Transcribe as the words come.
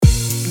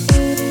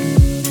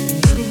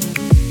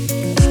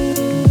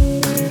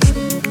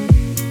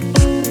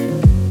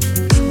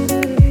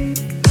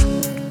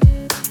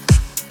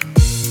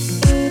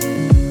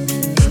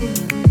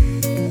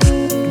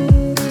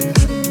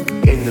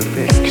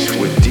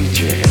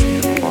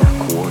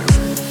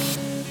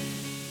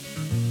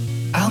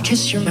I'll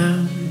kiss your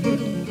mouth,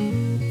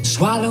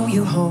 swallow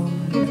you whole,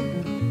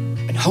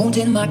 and hold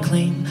in my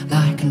claim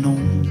like an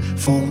old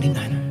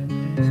 49er.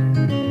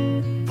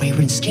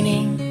 Wearing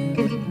skinny,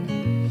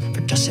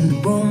 for dust in the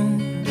room,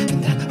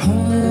 from that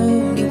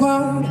holy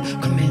word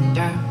coming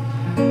down,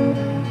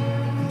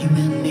 you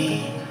and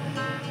me.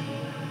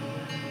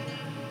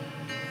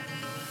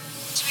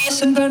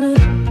 Sweet and burning.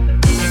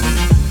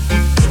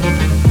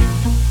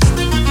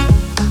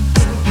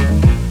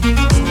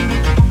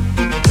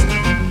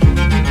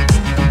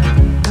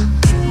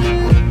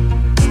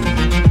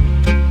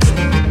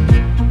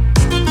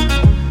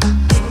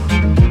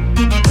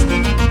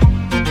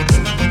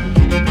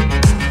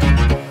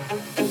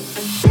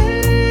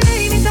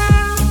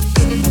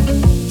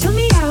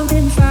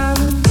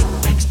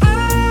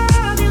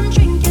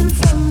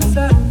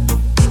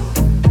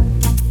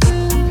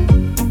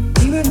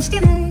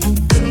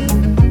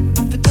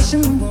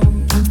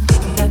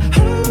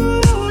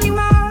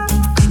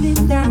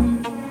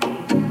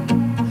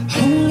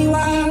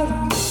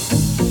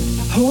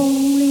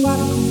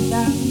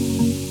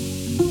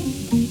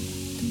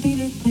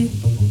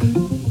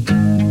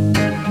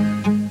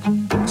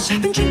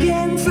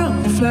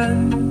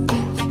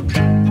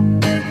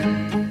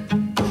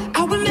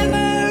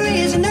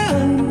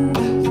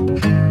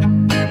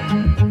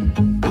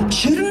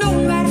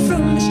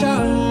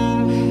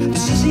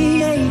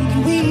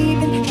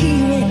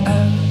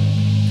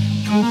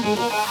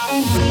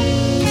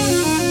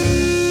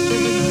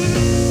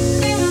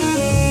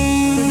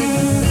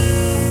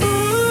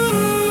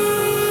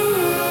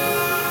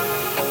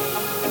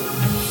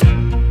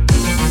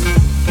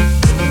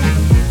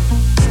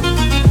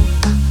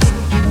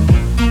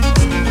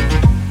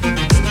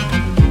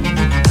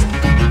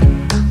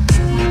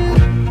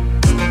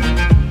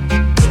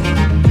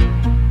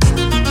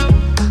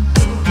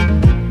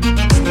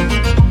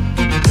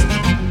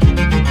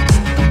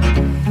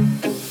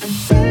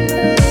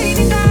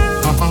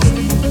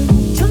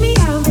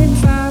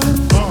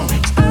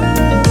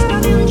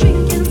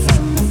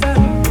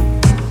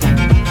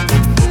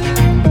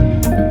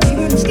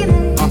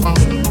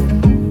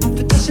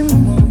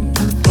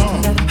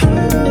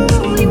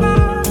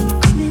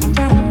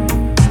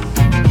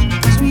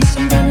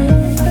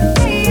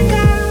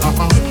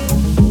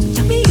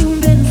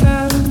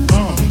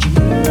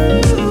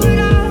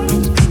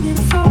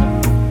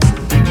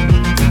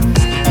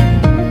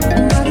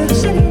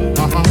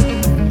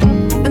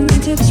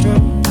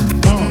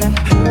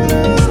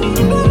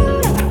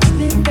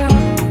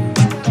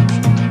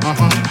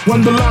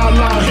 When the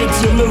line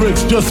hits your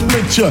lyrics, just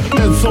split ya.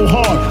 Head so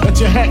hard that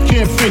your hat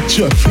can't fit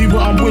ya. Either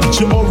I'm with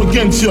ya or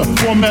against ya.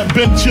 Format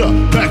bent ya.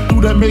 Back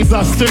through that maze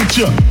I sent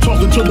ya.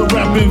 Talking to the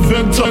rap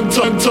inventor.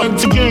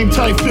 To game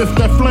tight fifth,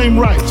 that flame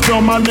right.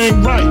 Spell my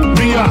name right.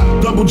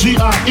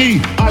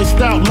 B-I-double-G-I-E.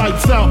 Iced out,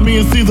 lights out, me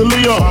and Caesar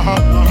Leo.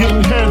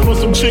 Getting head for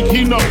some chick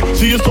he know.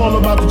 See, it's all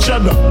about the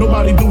cheddar.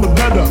 Nobody do it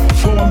better.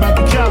 Going back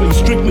to Cali,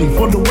 strictly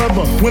for the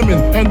weather. Women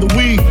and the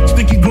weed,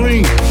 sticky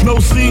green. No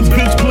seeds,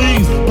 bitch,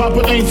 please.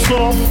 Papa ain't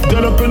soft.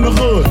 Dead up in the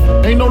hood,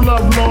 ain't no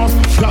love lost.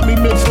 Got me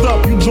mixed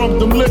up, you drunk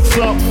them licks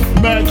up.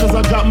 Mad cause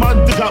I got my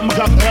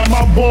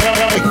ball.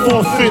 Like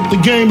forfeit, the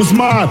game is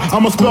mine.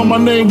 I'ma spell my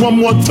name one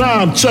more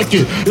time, check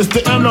it. It's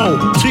the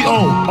N-O-T-O-R-I-O-U-S.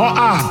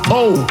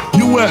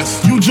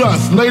 You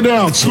just lay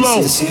down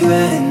slow. This is you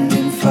and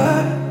in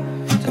fire,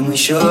 and we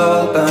shall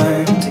all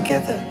burn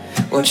together.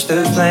 Watch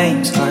the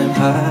flames climb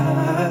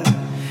high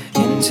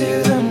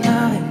into the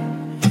night,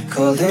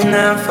 calling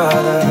out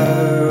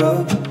Father,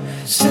 oh,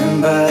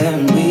 stand by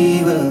and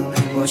we will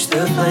watch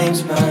the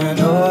flames burn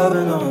over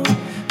and on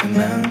the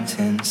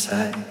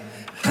mountainside.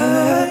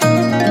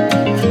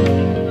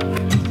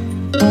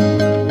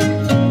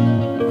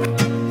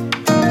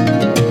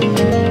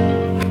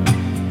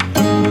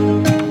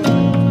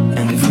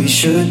 And if we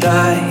should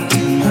die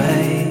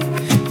tonight,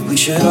 we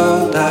should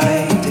all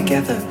die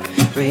together.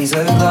 Raise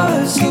a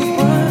glass of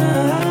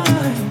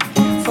wine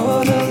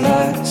for the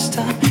last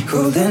time,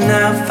 calling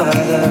out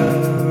Father,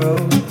 oh,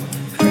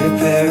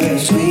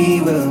 perish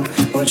we will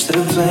watch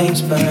the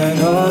flames burn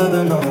over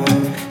and on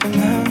the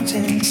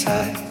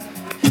mountainside.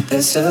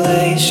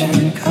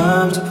 Desolation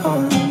comes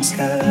upon the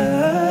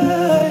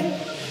sky.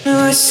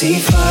 Now I see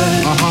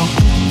fire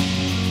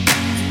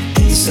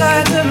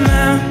inside the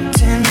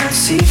mountain. I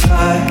see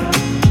fire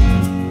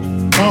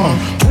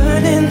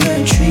burning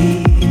the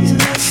trees,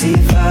 and I see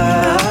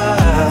fire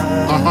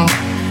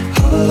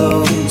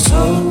hollow in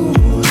soul.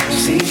 I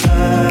see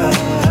fire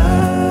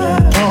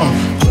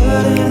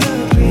burning the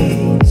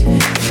breeze.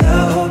 I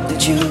hope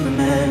that you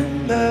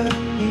remember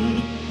me.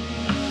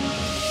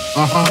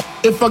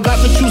 If I got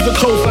to choose the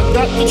coast, I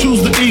got to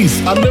choose the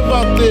east. I live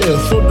out there,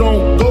 so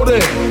don't go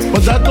there.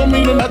 But that don't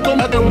mean that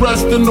I can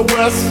rest in the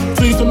west.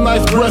 See some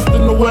nice breast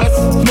in the west.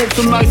 Smoke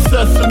some nice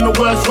sets in the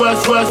west.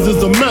 West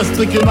is a mess,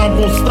 thinking I'm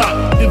gonna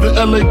stop. Giving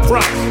LA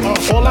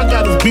props. All I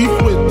got is beef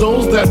with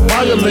those that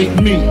violate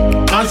me.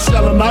 I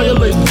shall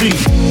annihilate thee.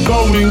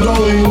 Going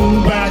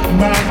back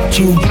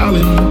to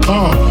Cali.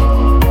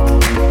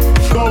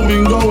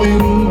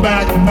 Going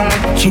back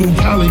to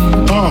Cali.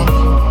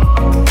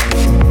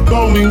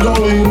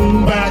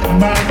 Going back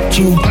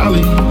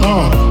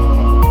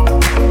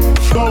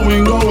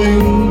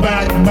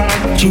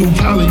to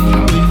Pally.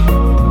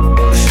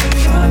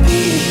 If I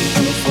be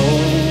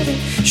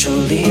folding,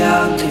 surely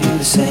I'll do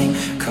the same.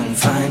 Come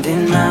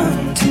finding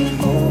mountain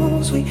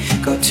holes, we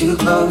got too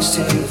close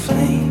to the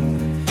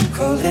flame.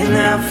 Calling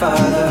out,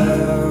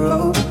 Father,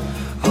 oh,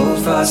 hold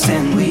fast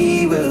and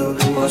we will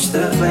watch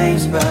the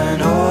flames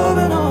burn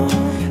over on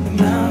the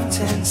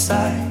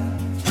mountainside.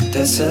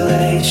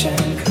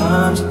 Desolation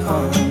comes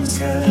upon the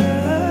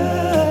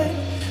sky.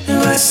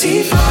 Now I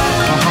see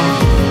fire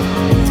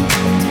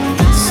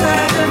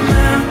inside the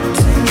mountain.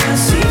 I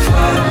see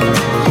fire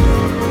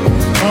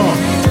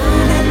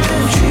in the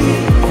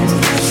trees.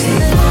 I see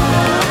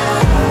fire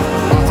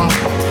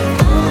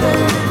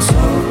burning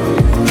soul.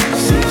 I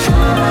see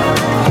fire.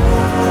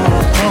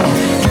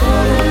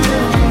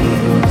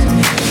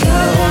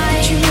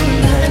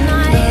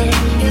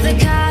 You're the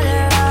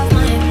color of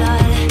my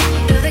blood.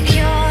 You're the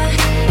cure,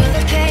 you're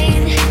the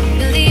pain.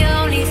 You're the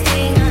only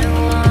thing I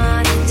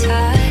wanna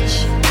touch.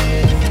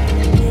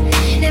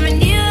 Never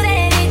knew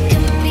that it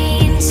could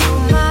mean so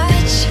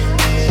much,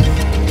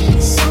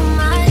 so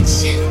much.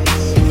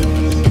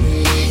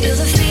 You're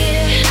the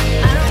fear,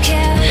 I don't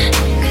care,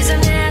 'cause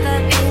I've never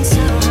been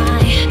so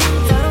high.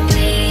 Follow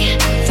me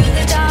through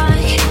the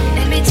dark,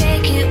 let me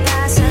take you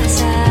past the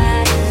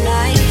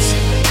satellites.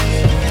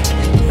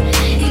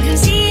 You can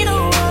see the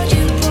world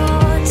you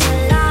brought to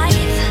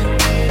life,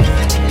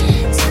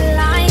 to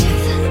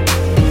life.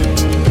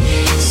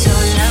 So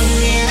love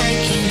me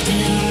like you do,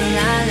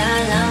 la la,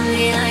 love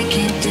me like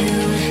you do.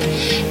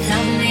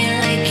 Love me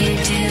like you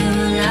do,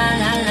 la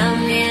la, love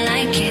me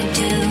like you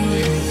do.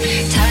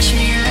 Touch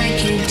me like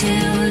you do,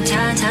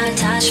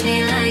 touch me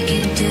like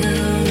you do.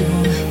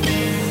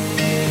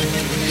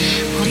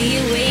 What are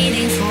you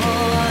waiting for?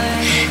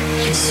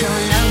 So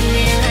love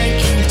me like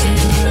you do,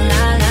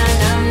 la la,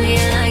 love me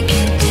like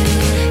you do.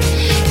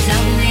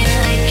 Love me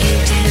like you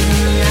do,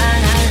 la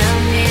la,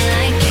 love me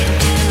like you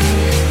do.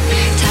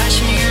 Touch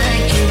me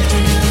like you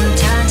do,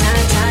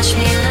 touch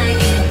me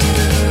like you do.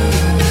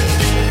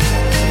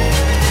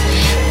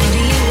 What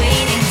are you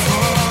waiting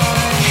for?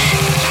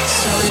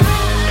 So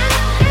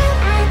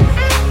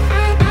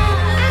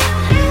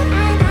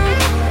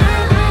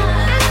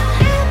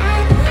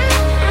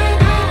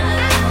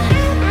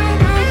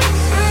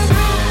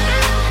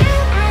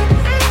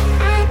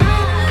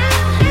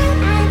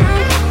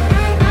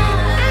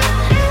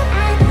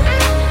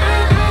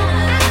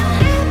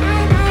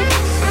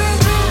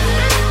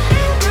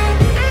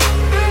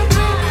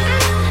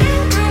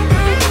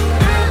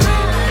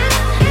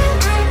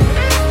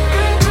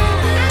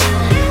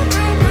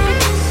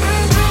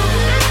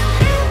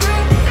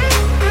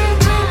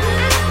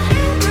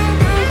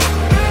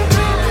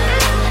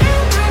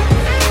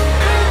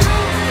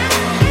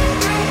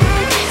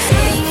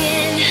fading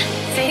in,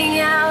 fading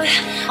out,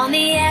 on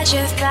the edge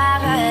of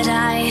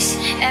paradise.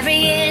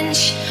 Every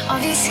inch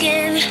of your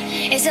skin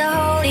is a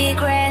holy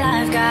grail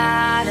I've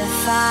gotta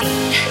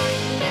find.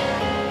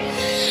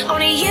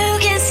 Only you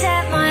can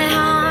set my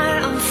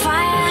heart on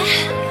fire,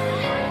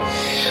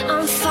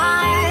 on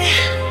fire.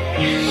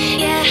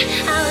 Yeah,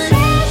 I'll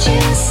let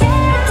you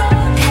set the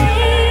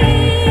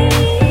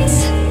pace,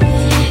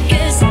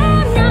 'cause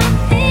I'm not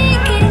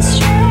thinking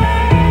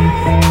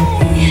straight.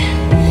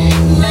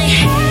 My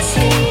head's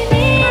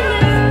spinning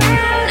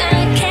around,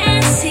 I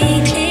can't see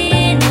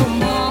clear no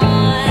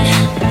more.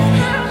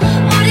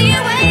 What are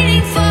you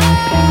waiting for?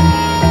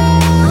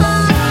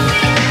 Love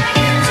me like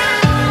you do,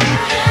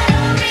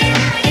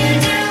 like you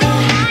do,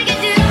 like you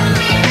do.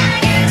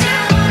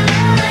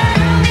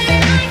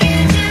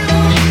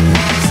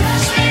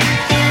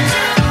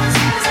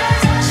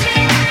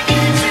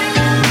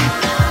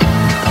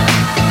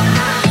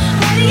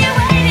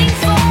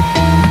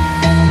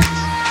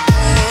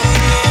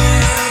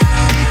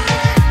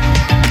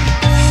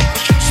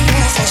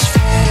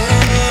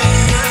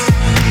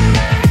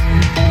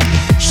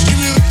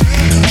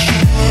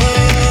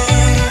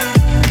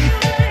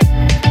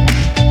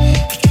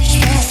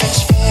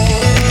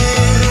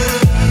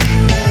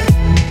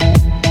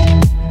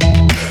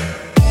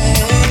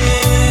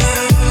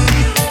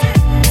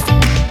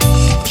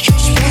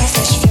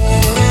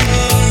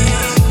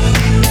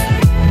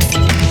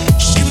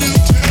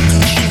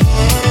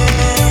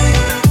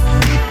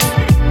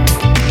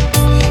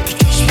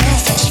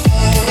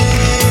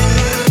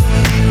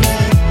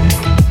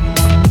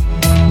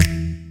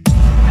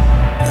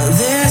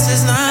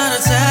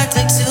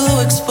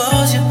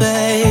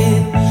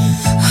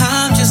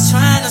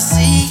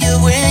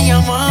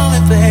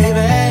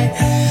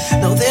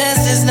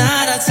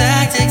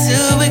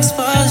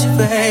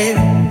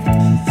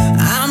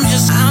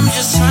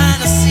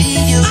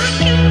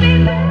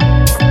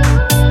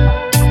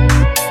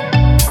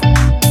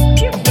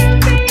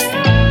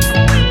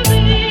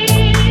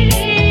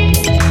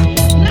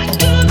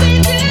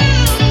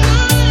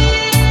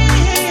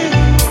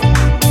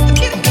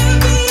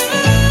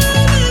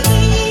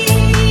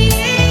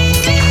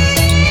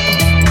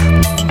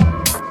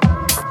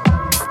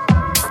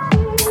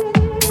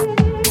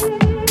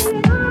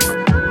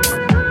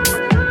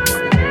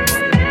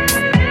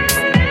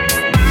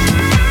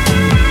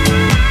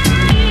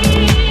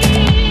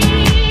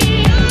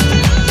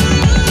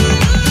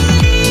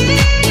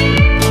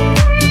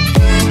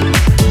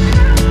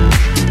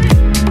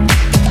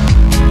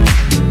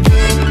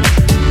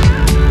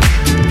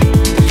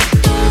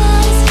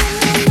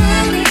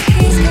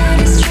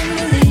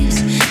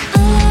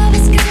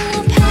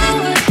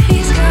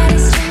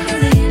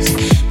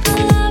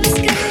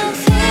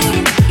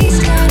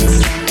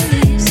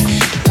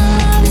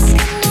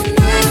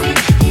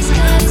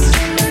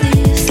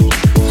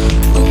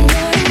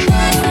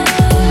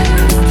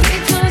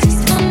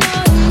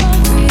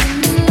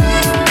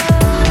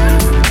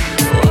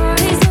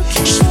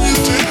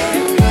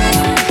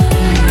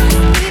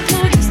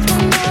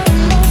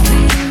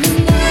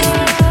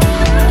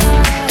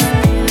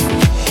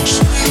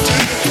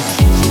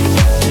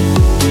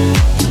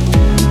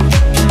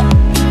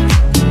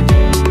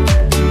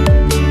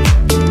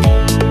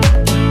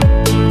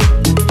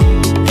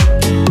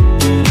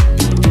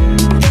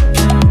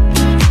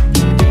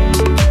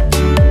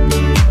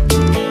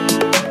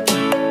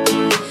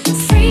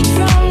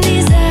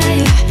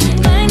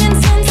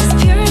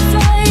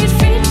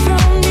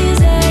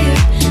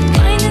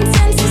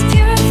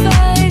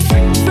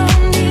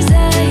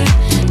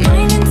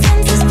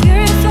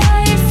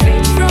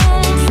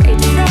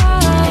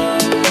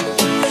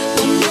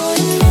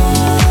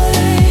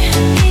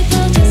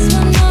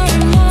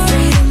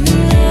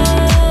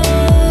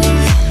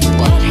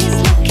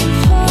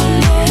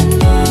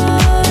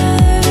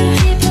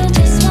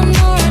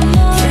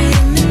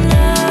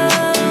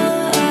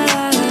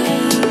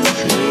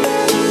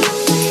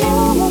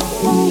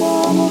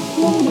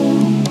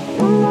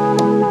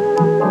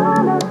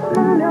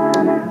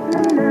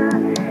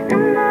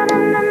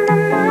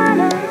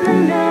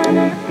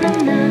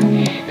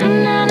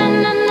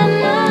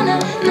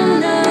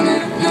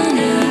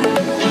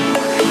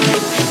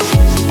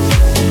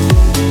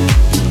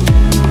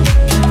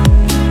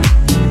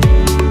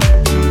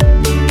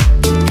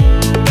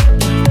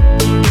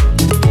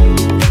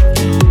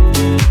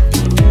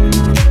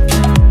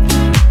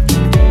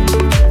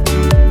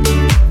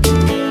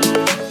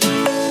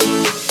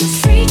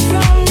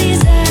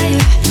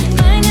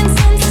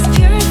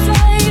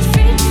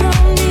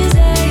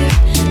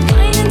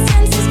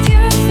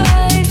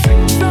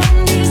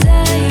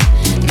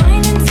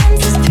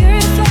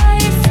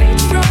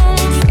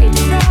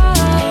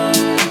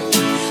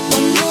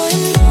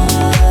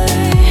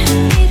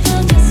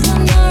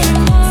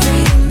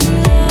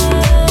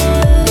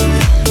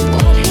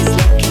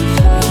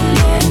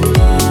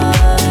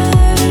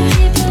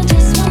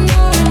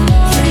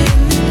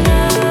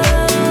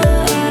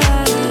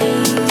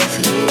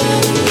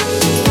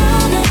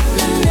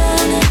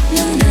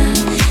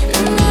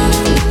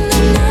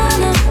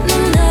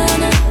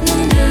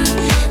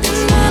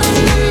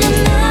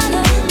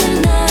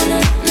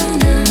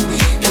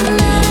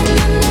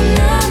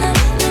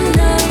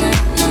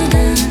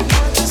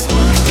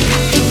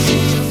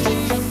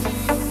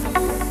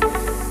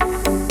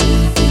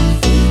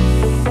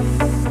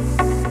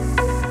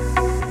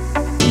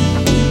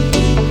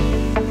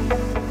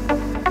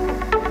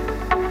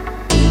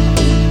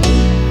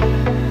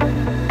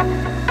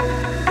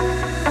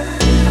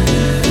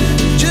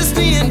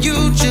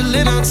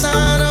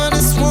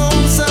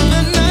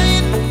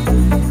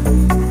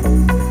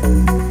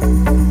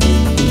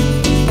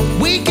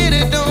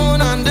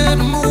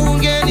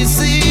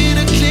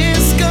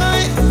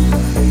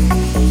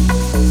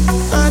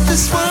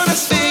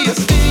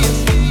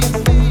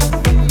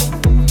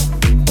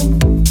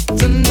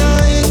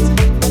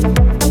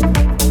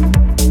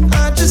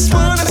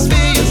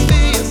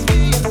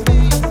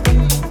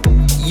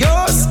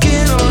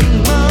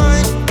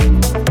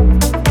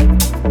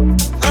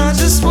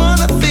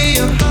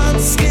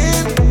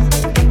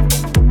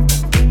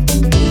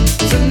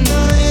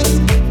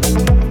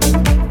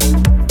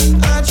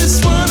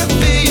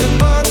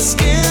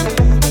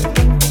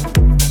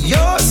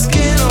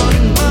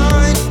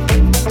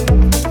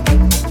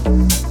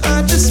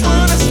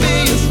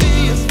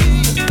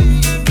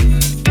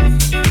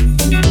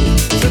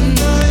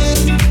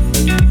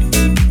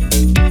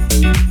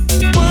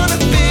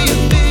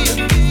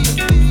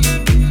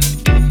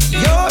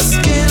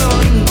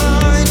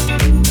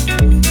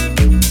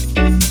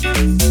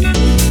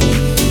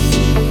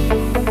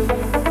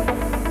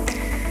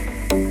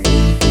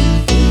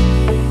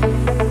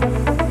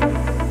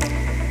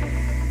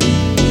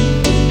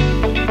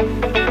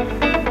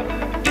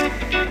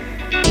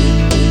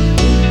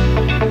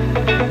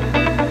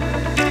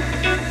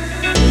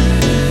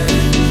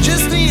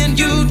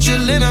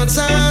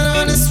 outside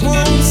on this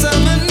warm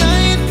summer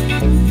night.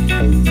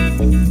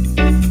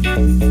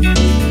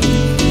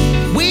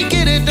 We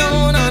get it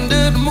on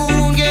under the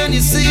moon. Can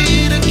you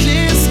see the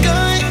clear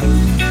sky?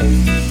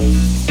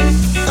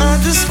 I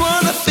just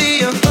wanna be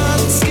your hot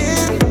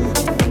skin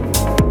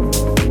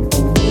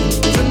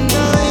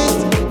tonight.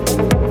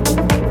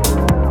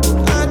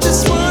 I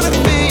just wanna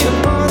be your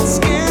hot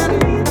skin,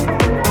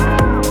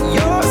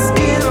 your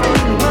skin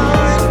on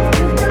mine.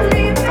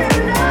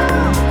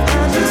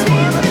 I just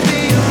wanna be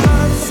your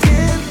hot skin.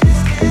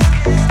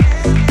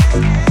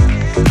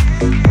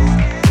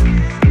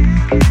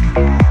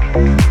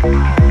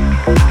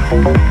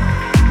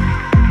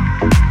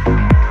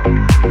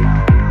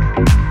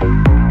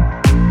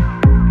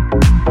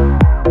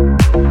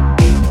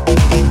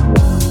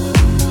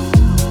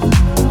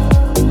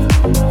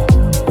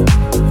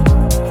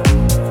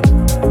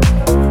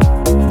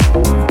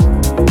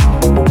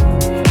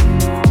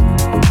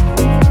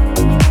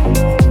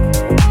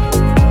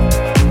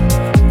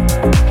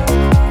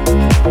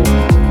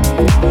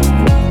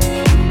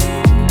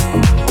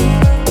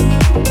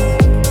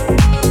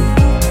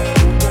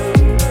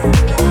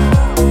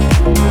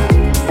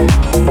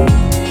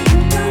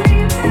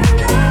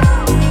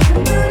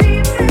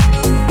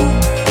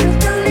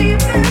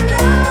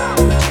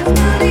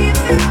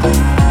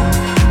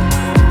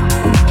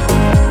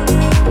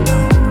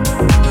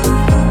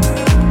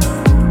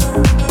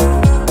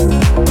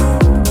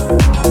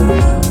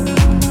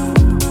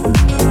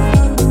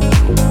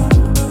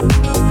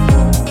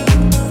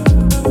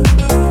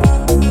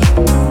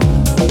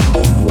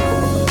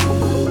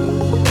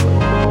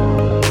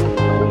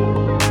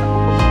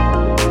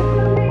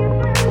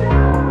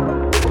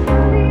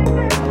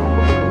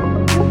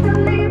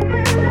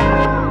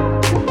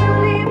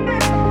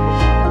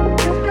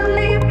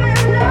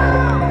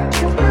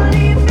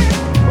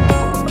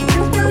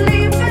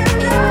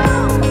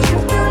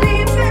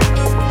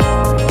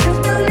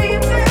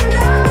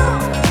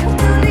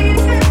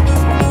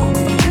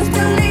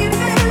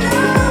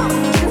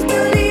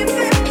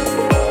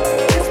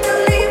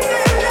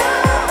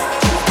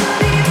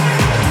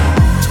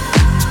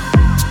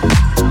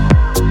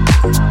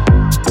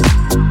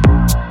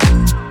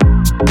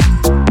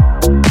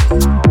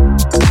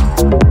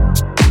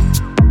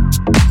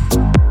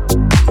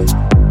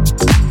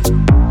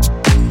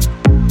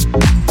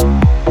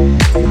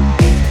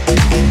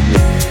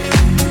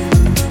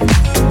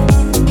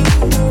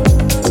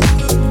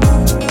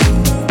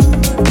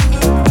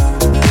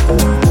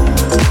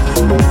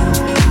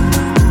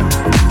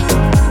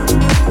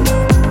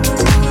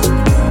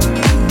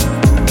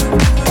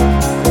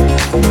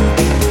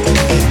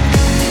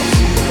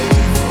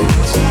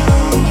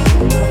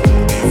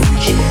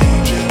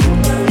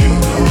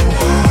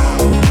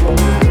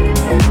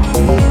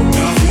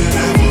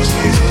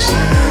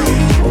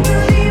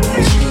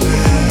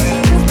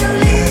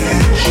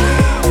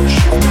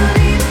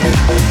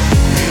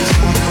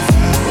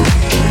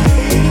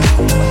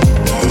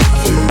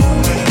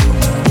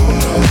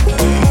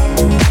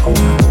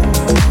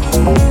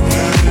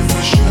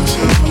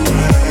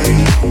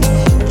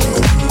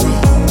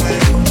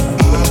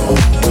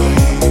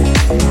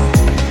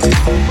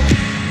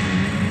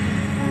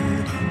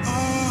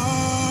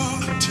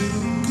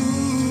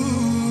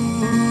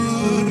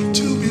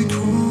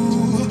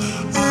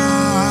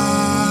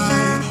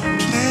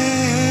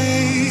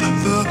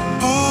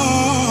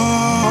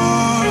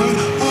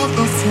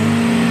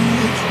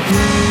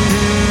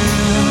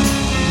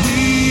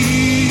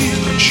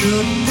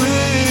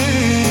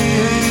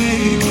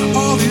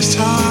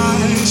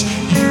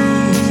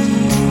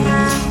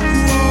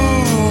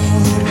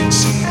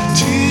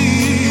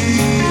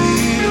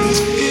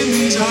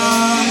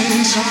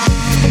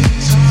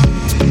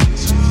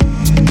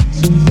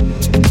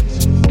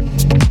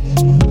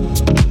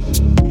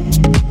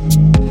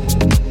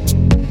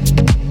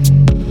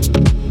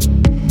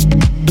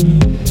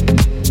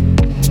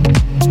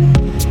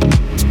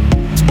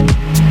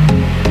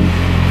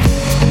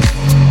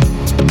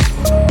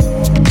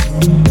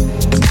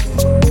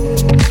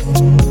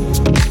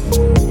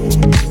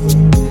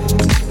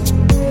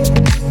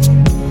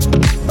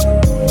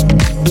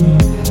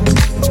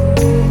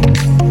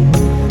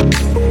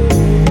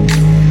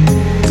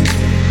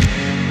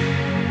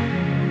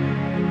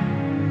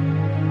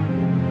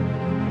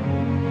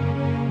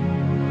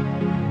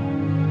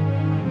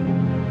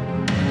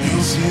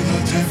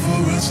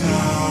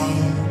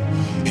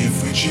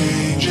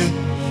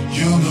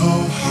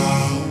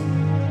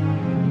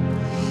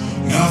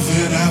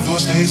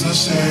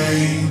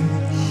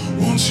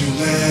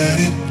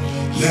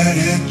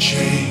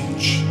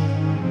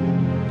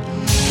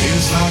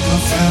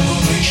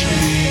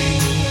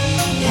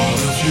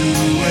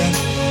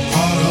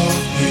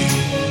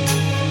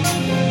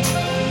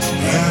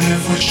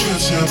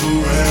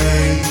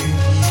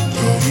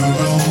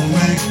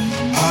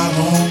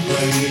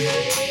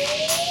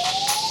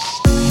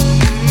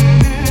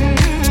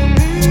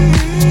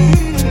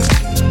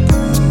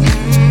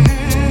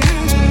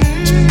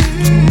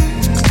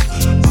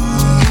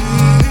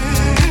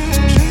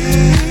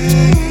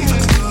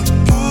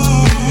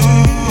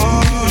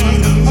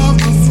 Of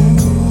the fool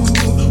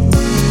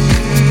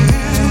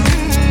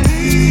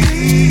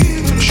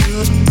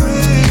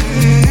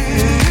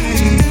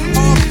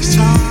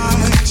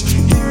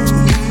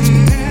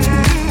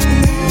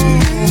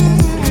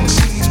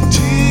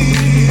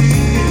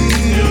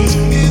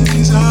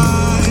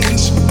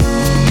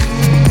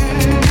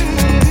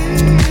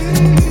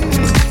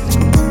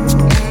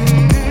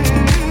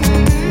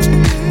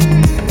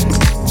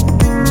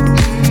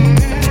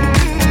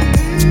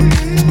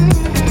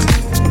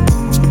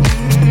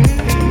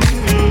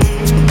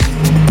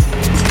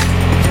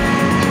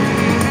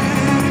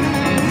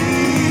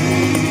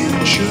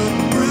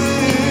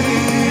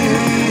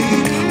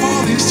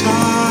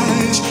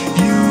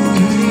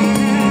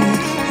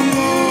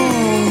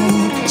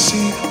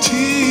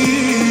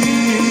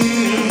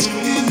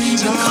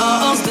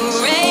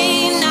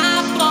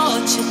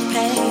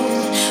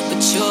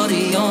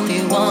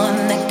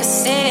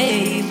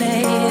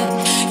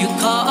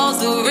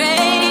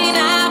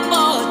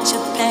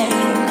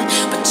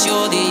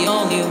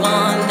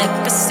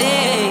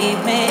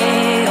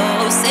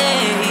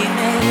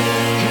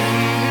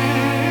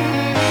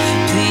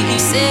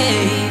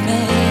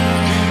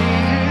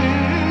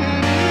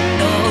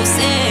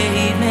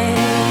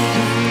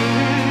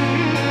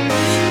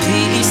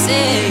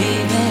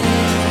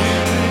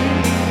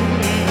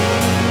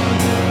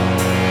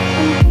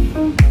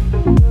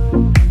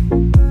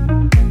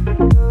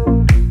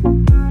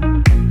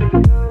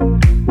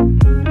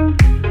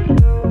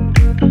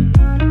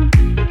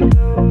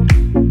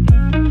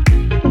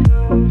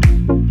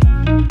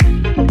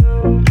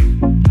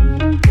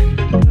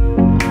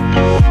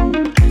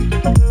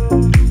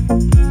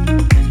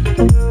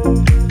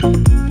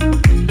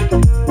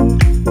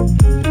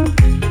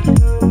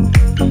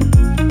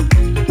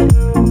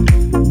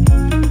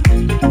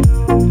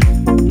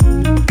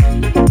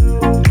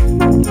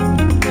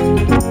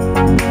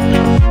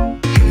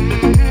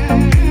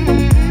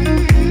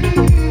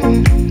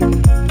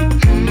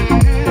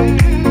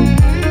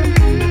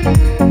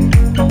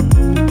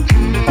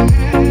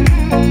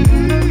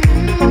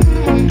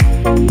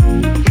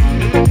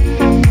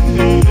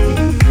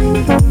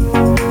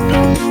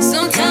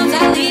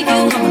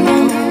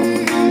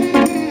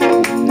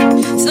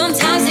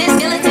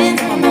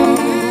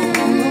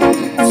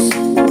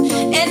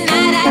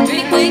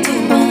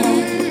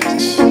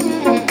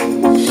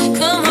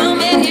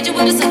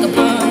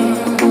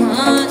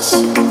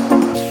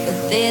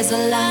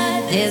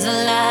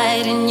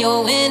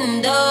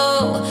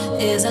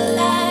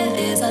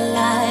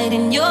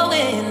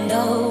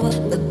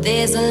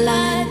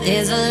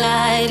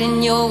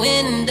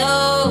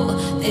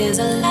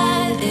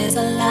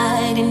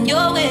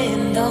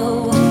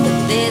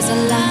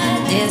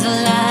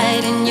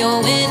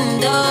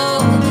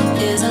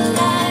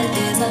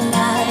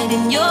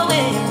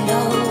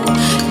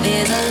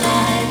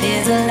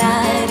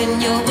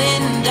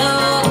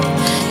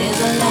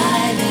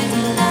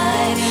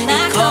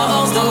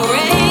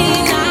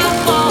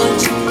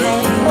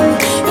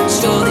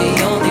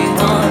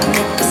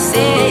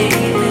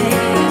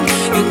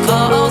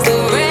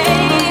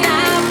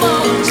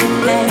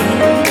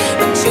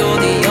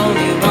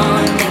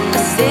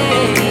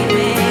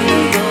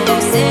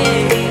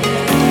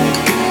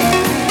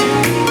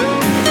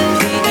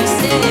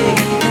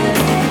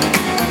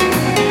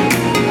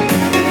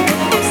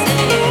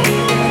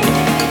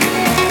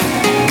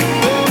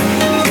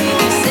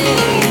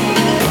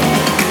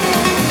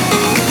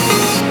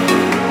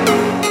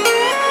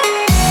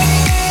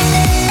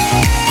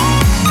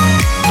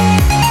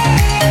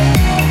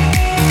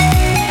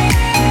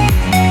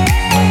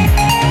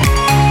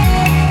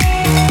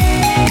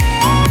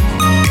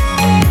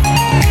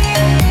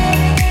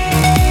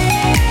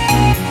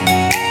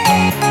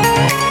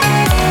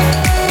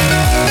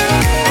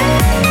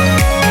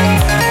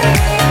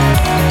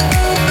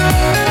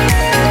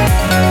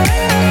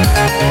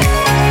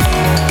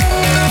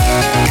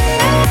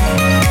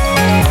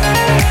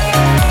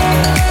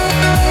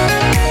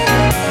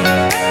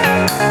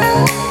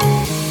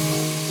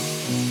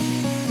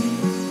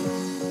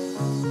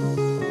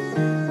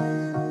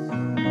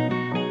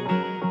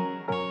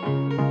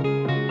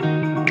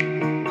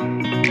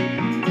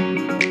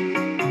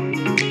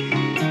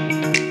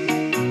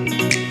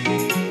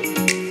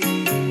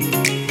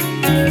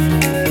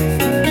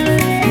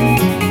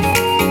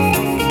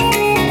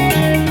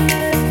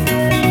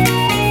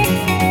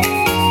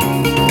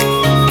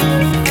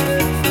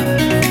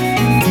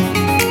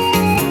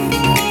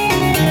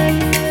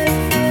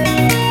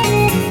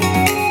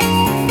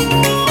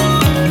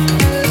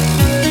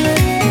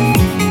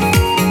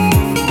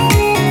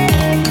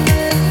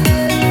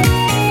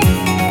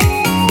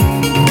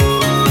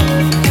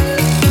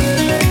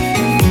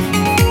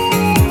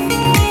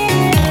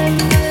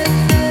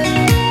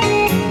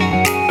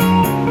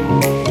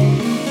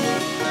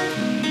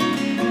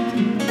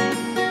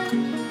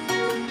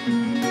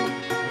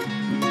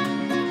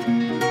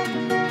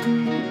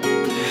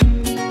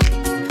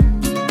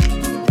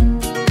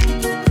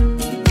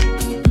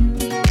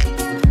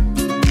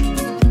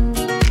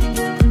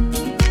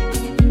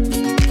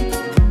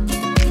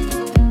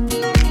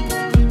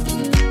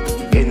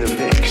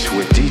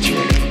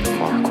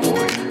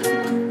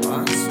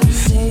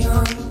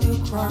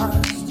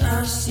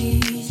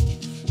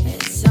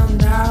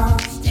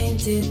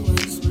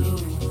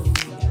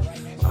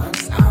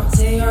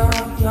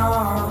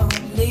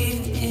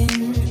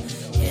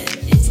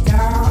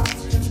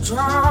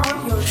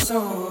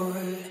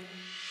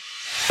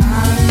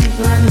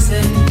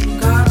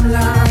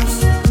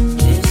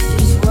This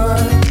is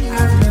what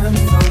I've learned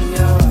from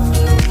you.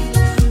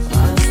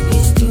 Once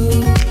we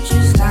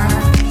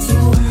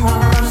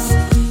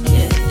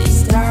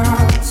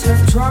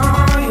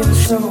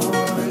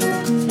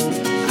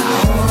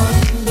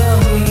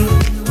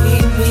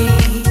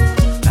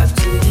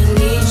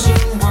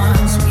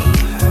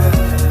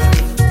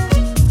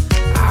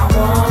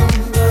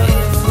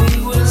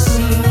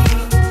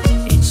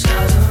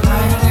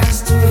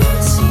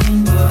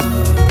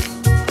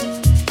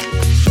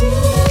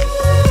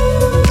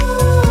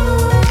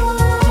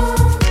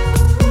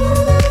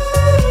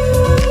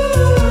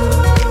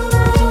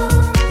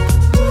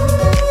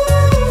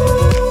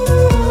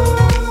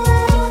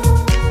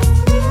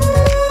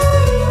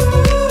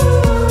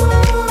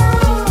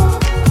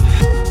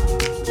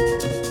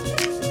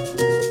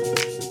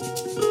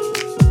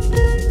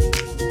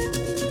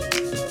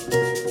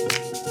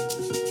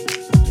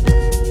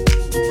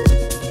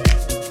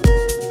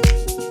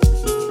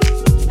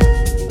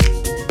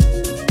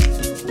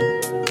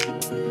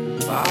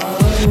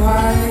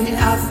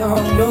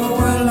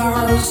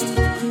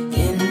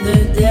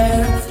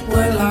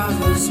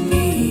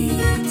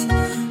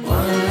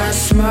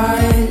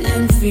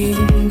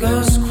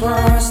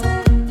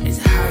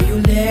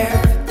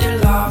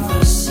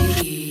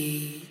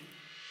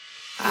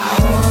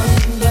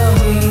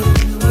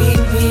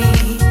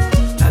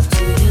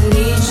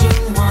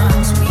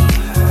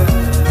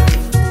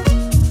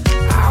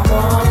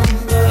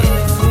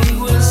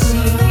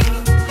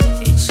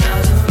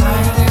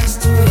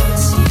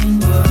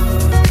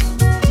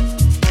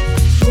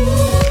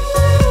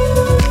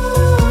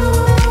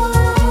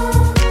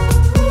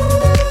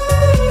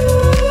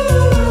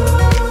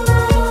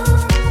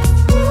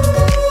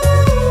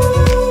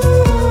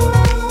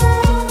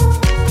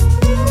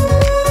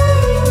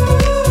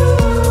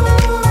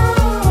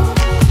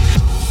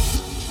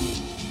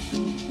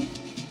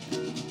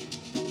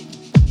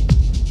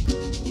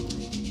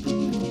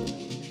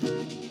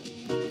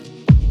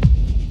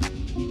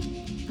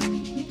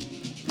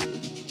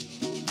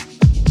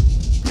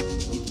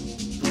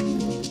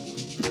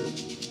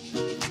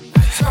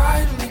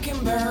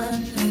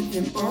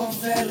them all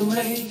fade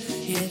away.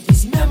 Yeah,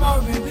 these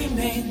memories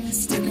remain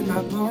stuck in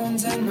my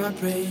bones and my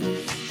brain.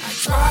 I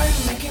try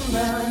to make it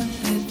burn,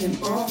 let them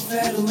all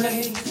fade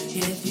away.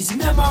 Yeah, these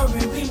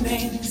memories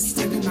remain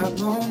stuck in my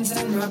bones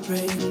and my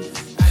brain.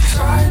 I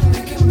try to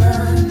make it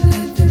burn,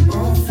 let them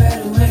all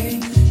fade away.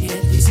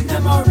 Yeah, these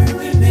memories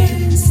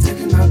remain stuck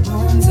in my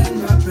bones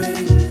and my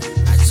brain.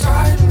 I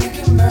try to make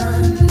it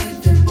burn,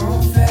 let them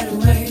all fade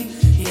away.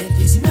 Yeah,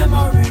 these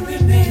memories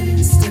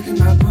remain stuck in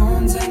my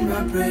bones and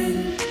my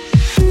brain.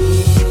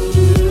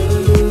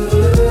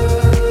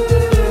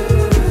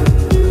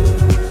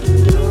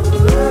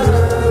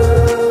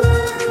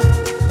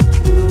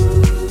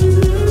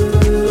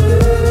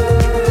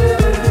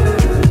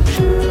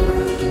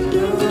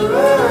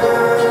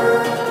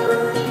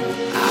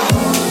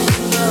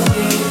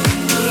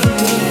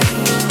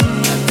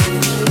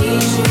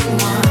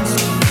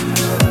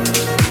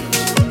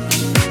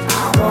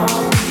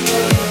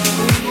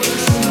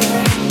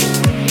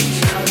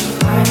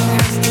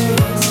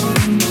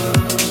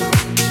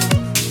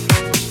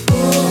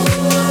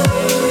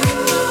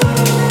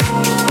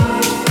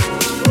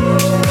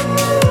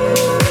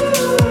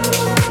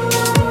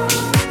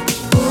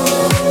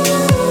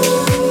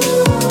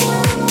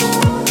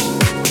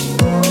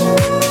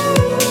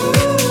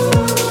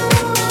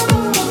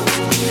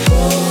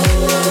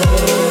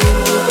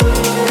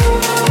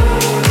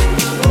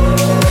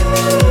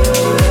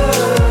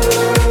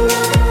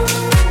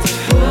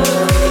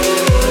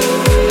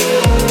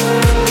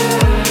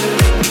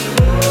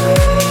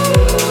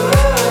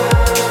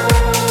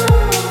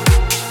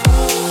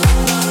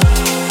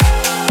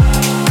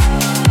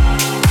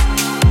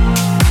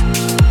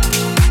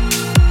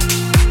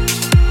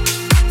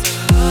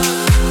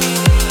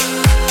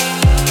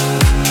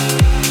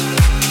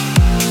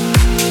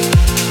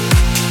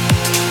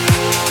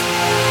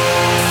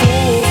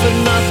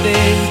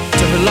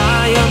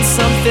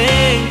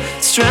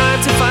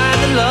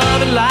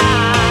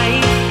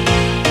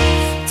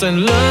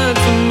 And look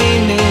for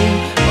meaning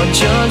or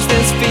judge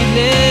this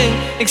feeling.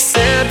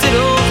 Accept it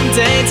all from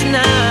day to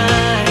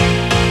night.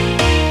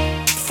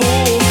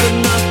 Fool for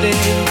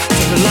nothing,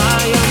 to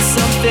rely on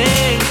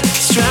something.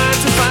 Strive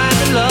to find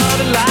the love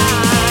of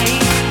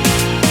life.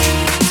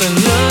 So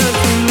look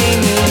for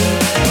meaning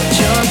or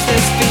judge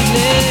this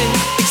feeling.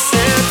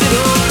 Accept it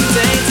all from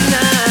day to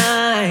night.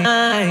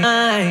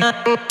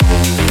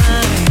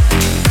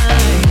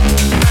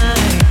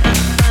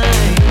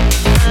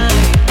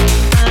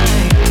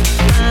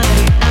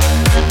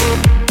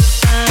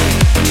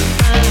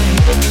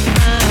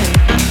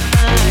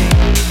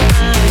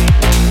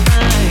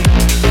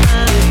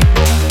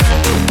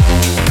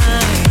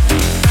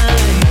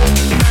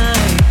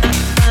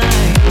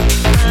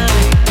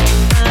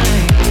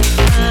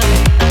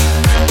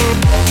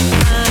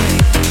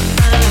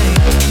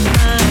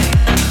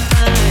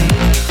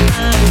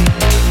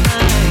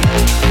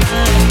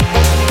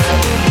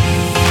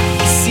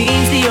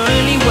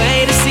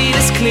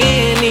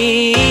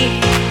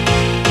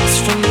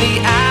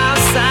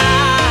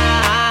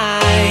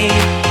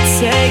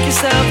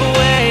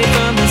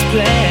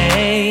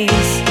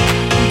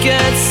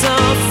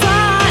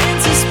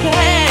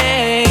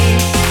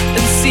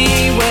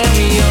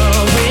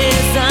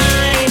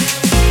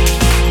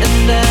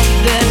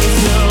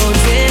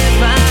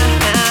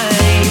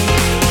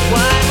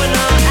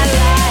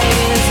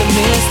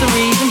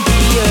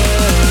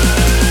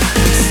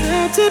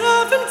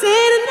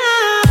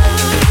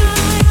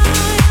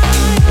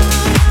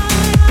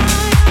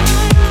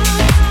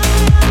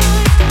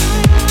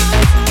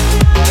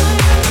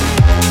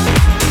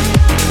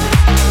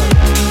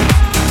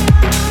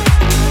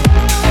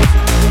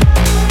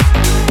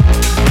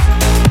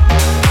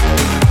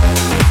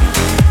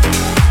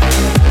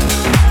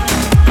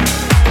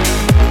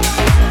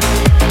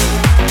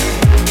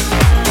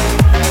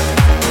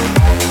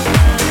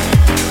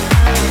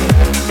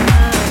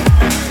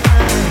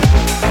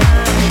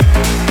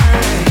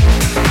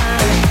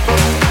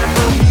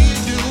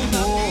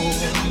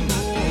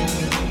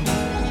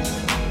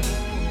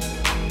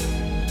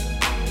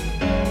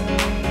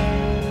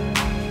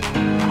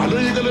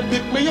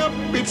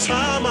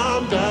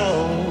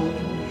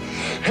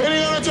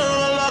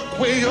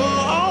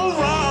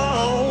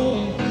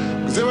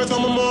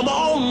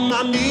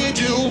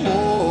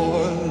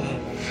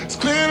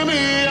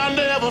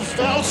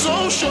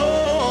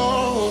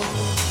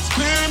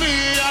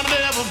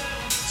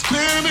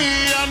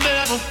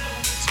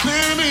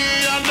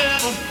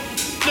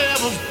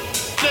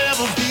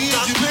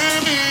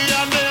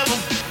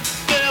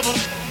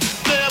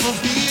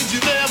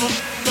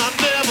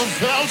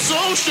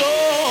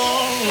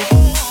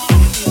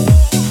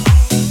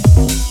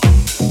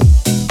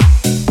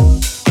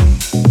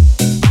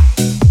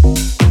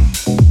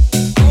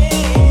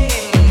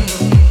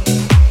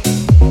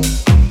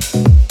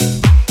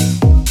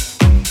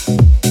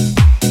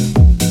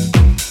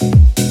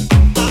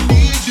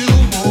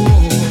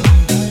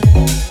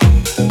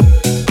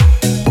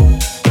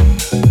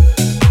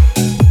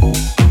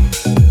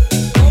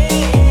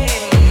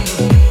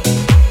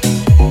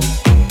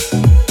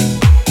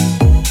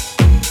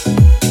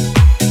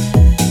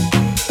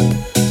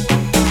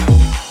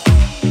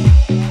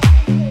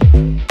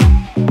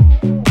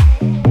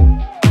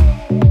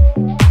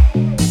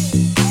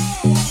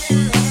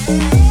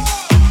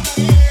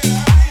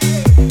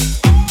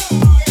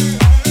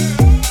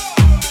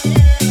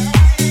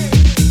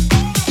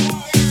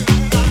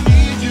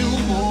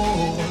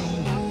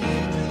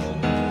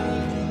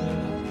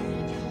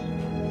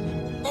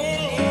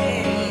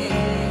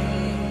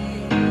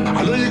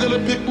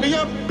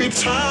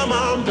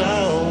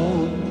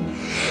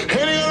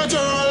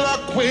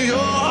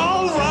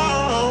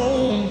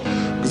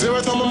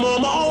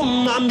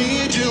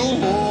 need you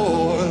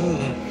more.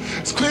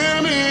 It's clear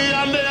to me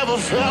I never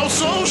felt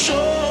so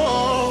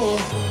sure.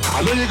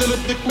 I know you're gonna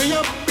pick me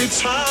up each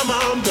time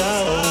I'm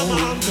down.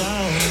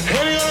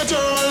 And you're gonna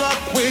turn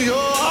up when you're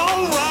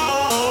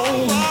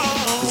around.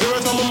 'Cause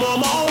every time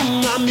I'm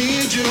on, I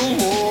need you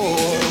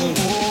more.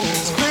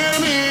 It's clear to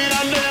me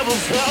I never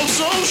felt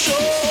so sure.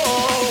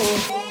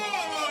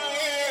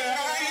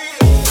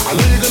 I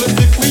know you're gonna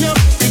pick me up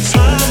each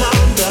time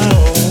I'm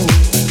down.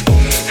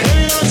 And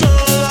you're gonna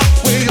turn up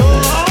when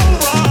you're around.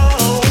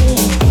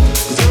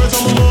 'Cause every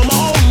time I'm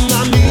on,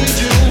 I need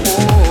you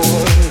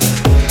more.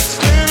 It's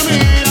clear to me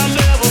I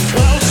never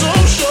felt so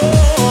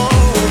sure.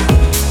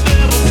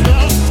 Never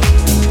felt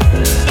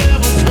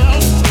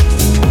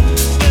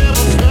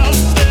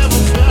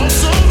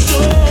so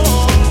sure.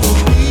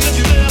 That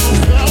you never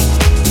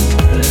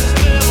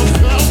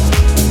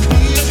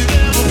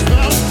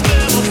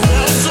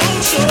felt so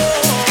sure.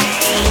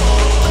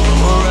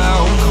 Come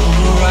around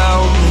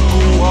like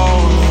a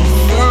wall of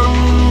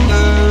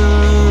thunder.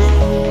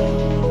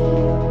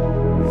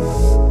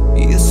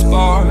 Be a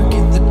spark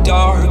in the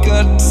dark,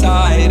 a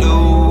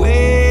tidal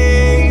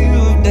wave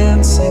of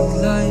dancing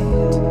light.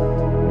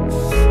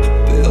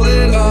 Build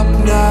it up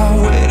now,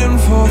 waiting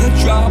for the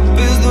drop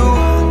is the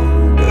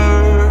wonder.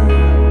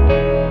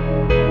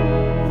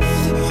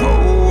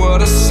 Oh, what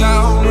a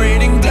sound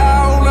raining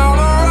down all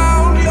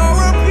around.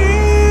 You're a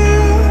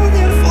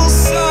beautiful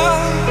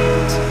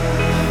sight.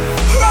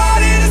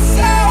 Riding a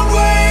sound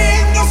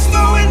wave, no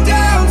slowing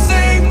down.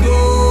 Say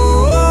go,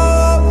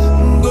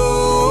 go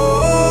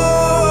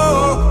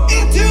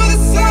into the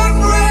sun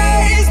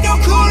rays, no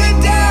cooling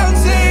down.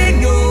 Say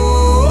no,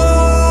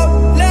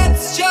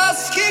 let's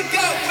just keep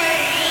going.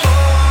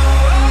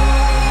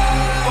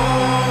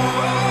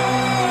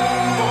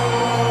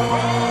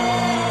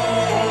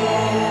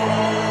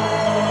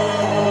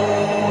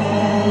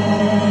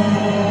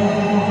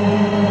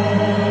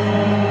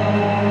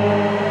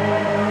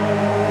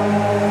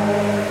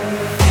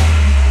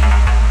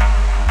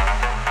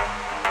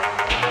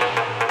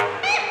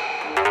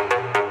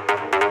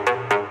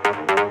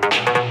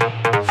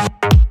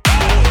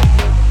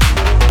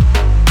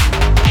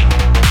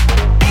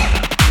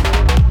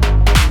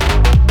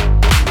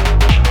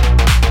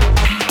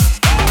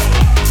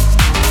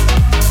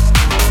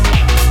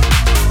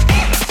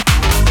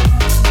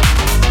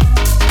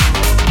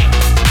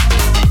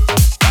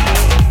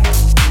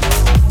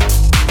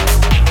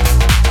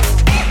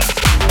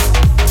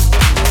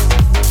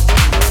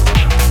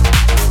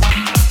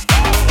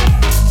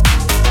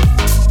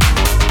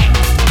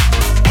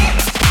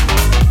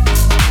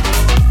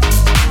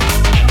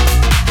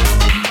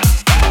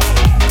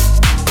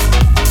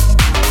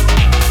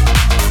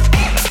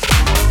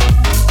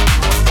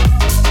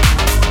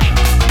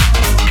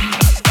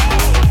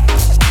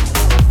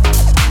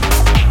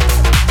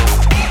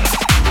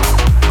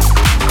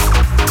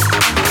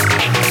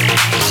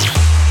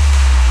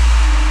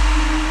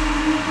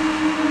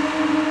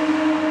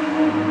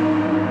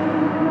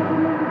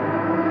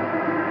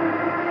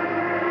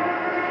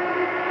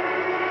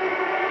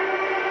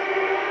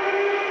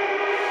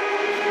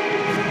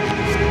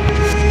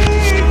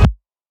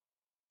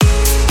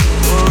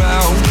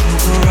 Around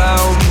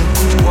like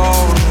a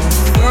wall of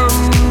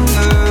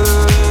thunder.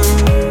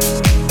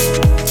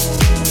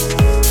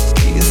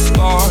 Be a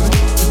spark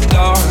in the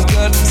dark,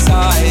 a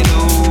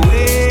tidal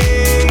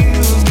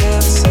wave of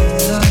dancing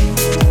light.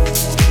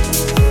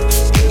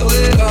 Build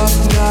it up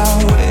now,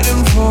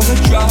 waiting for the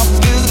drop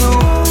is the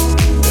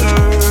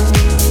wonder.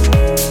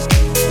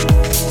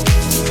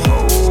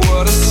 Oh,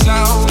 what a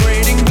sound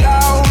raining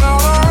down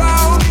all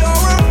around.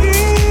 You're a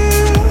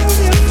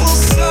beautiful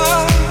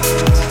sight.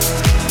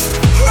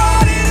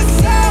 Riding a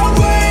sound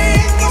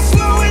wave, no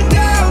slowing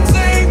down.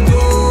 Say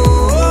go,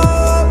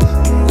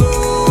 go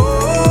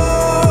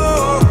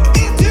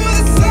into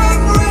the sun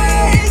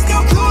rays, no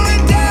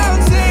cooling down.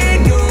 Say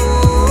no,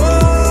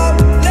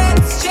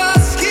 let's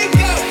just keep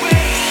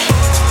going.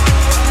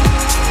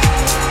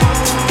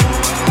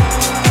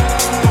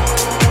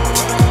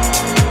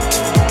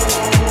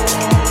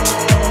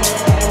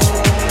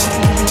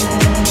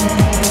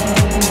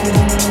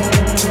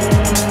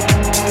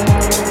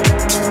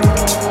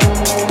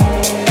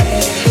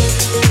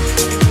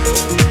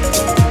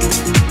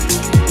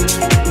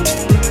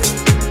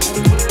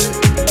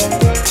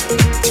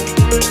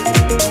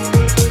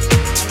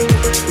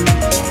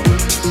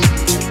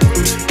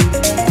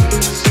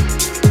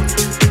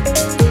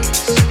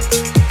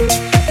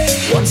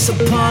 Once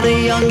upon a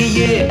younger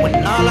year, when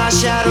all our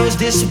shadows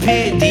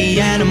disappeared, the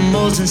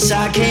animals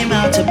inside came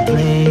out to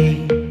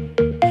play.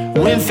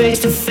 Went face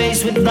to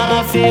face with all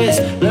our fears,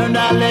 learned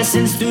our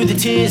lessons through the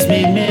tears,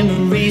 made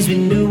memories we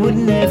knew would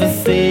never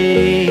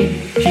fade.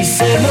 He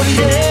said one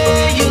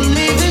day you'll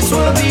leave this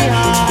world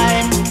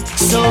behind,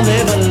 so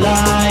live a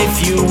life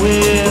you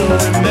will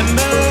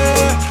remember.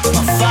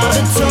 My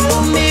father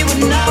told me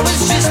when I was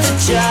just a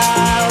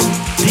child,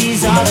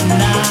 these are the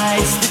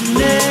nights that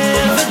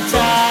never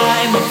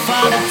die. My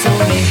father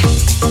told me.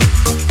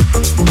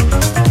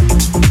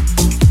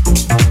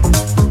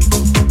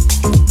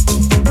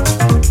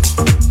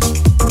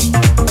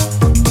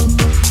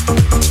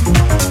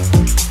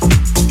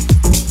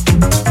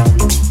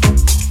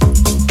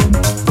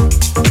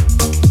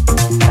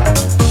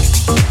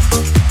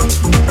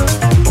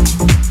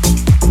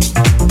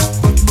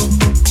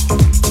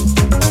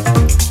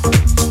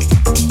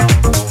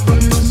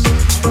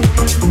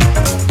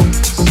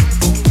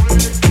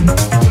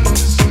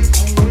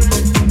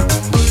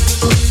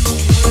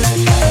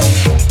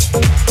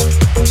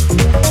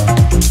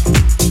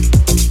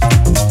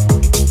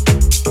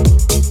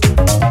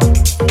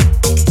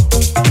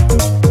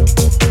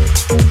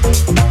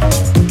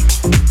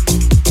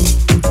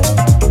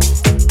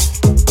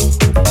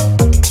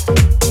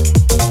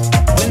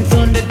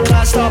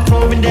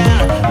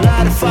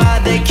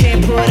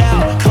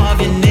 out,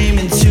 carve your name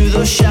into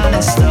those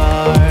shining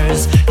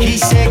stars. He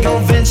said go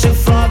venture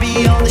far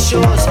beyond the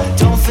shores.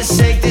 Don't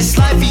forsake this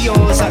life of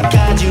yours. I'll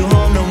guide you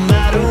home no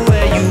matter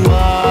where you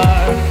are.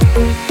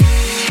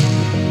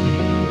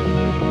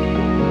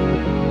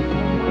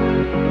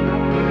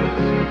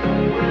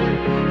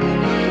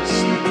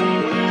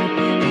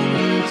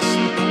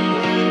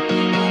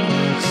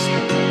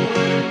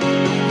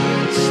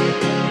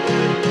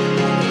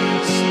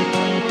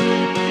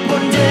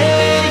 One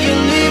day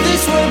you'll leave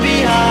this world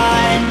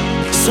behind,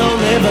 so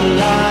live a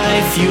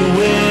life you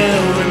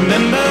will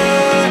remember.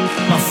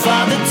 My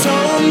father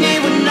told me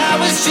when I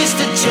was just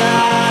a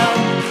child,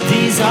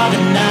 these are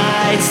the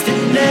nights that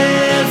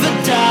never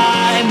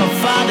die. My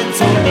father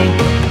told me.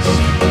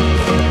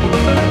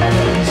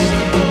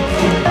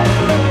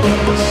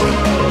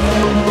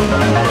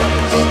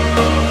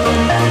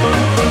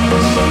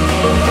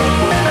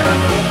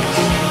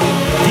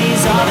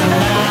 These are the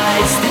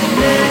nights that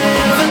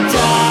never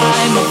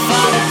die. My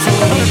father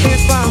told me.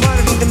 Dance by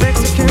water beneath the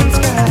Mexican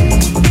sky.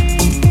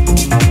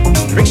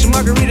 Drink some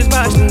margaritas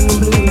by the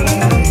blue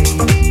light.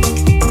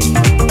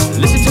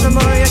 Listen to the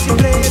mariachi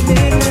play at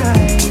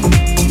midnight.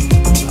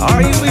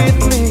 Are you with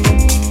me?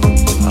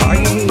 Are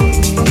you with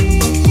me?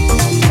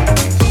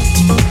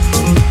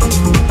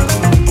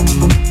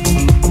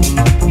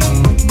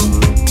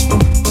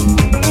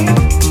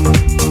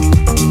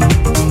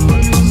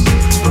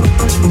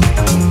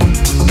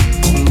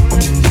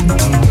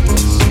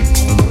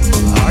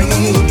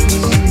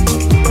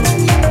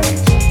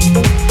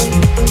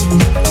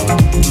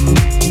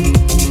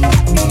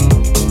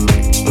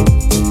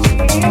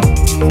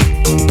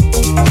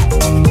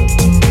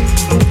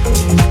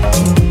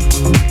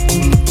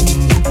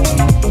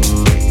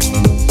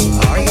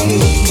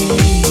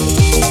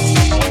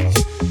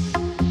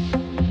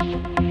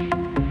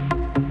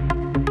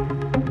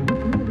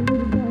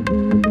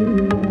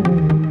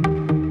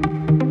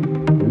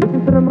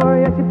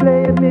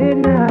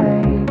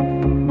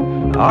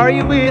 Are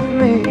you with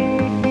me?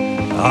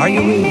 Are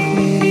you with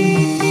me?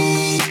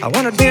 I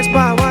wanna dance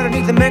by water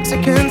beneath the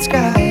Mexican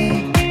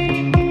sky.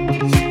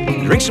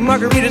 Drink some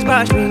margaritas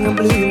by string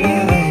blue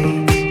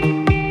lights.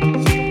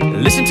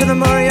 Listen to the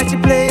mariachi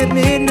play at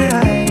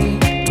midnight.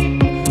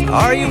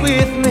 Are you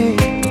with me?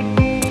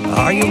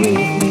 Are you with me?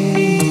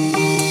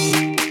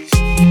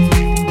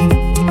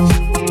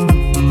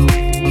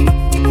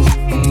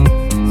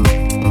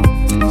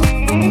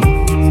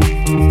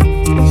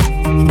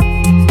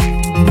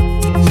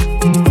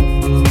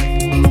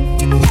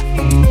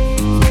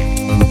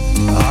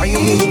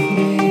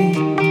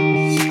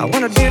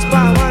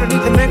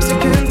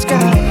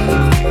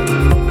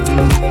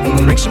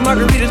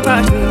 Margaritas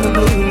by the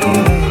blue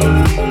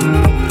lights.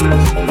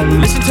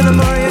 Listen to the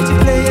mariachi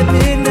play at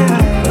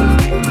midnight.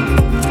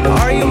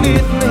 Are you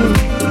with me?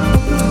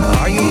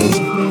 Are you with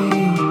me?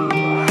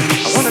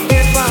 I wanna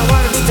dance by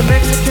water beneath the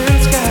Mexican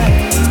sky.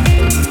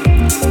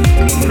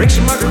 Drink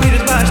some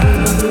margaritas by the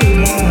blue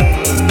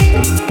lights.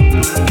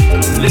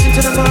 Listen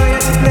to the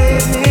mariachi play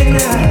at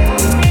midnight.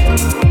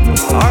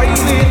 Are you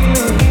with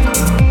me?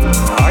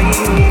 Are you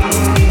with me?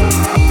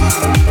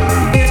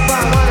 Dance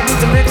by water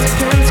beneath the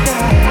Mexican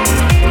sky.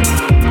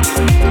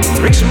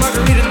 Drink some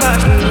margaritas by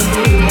the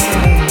blue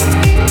lights.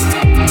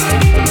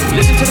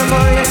 Listen to the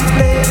mariachi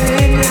play at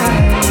midnight.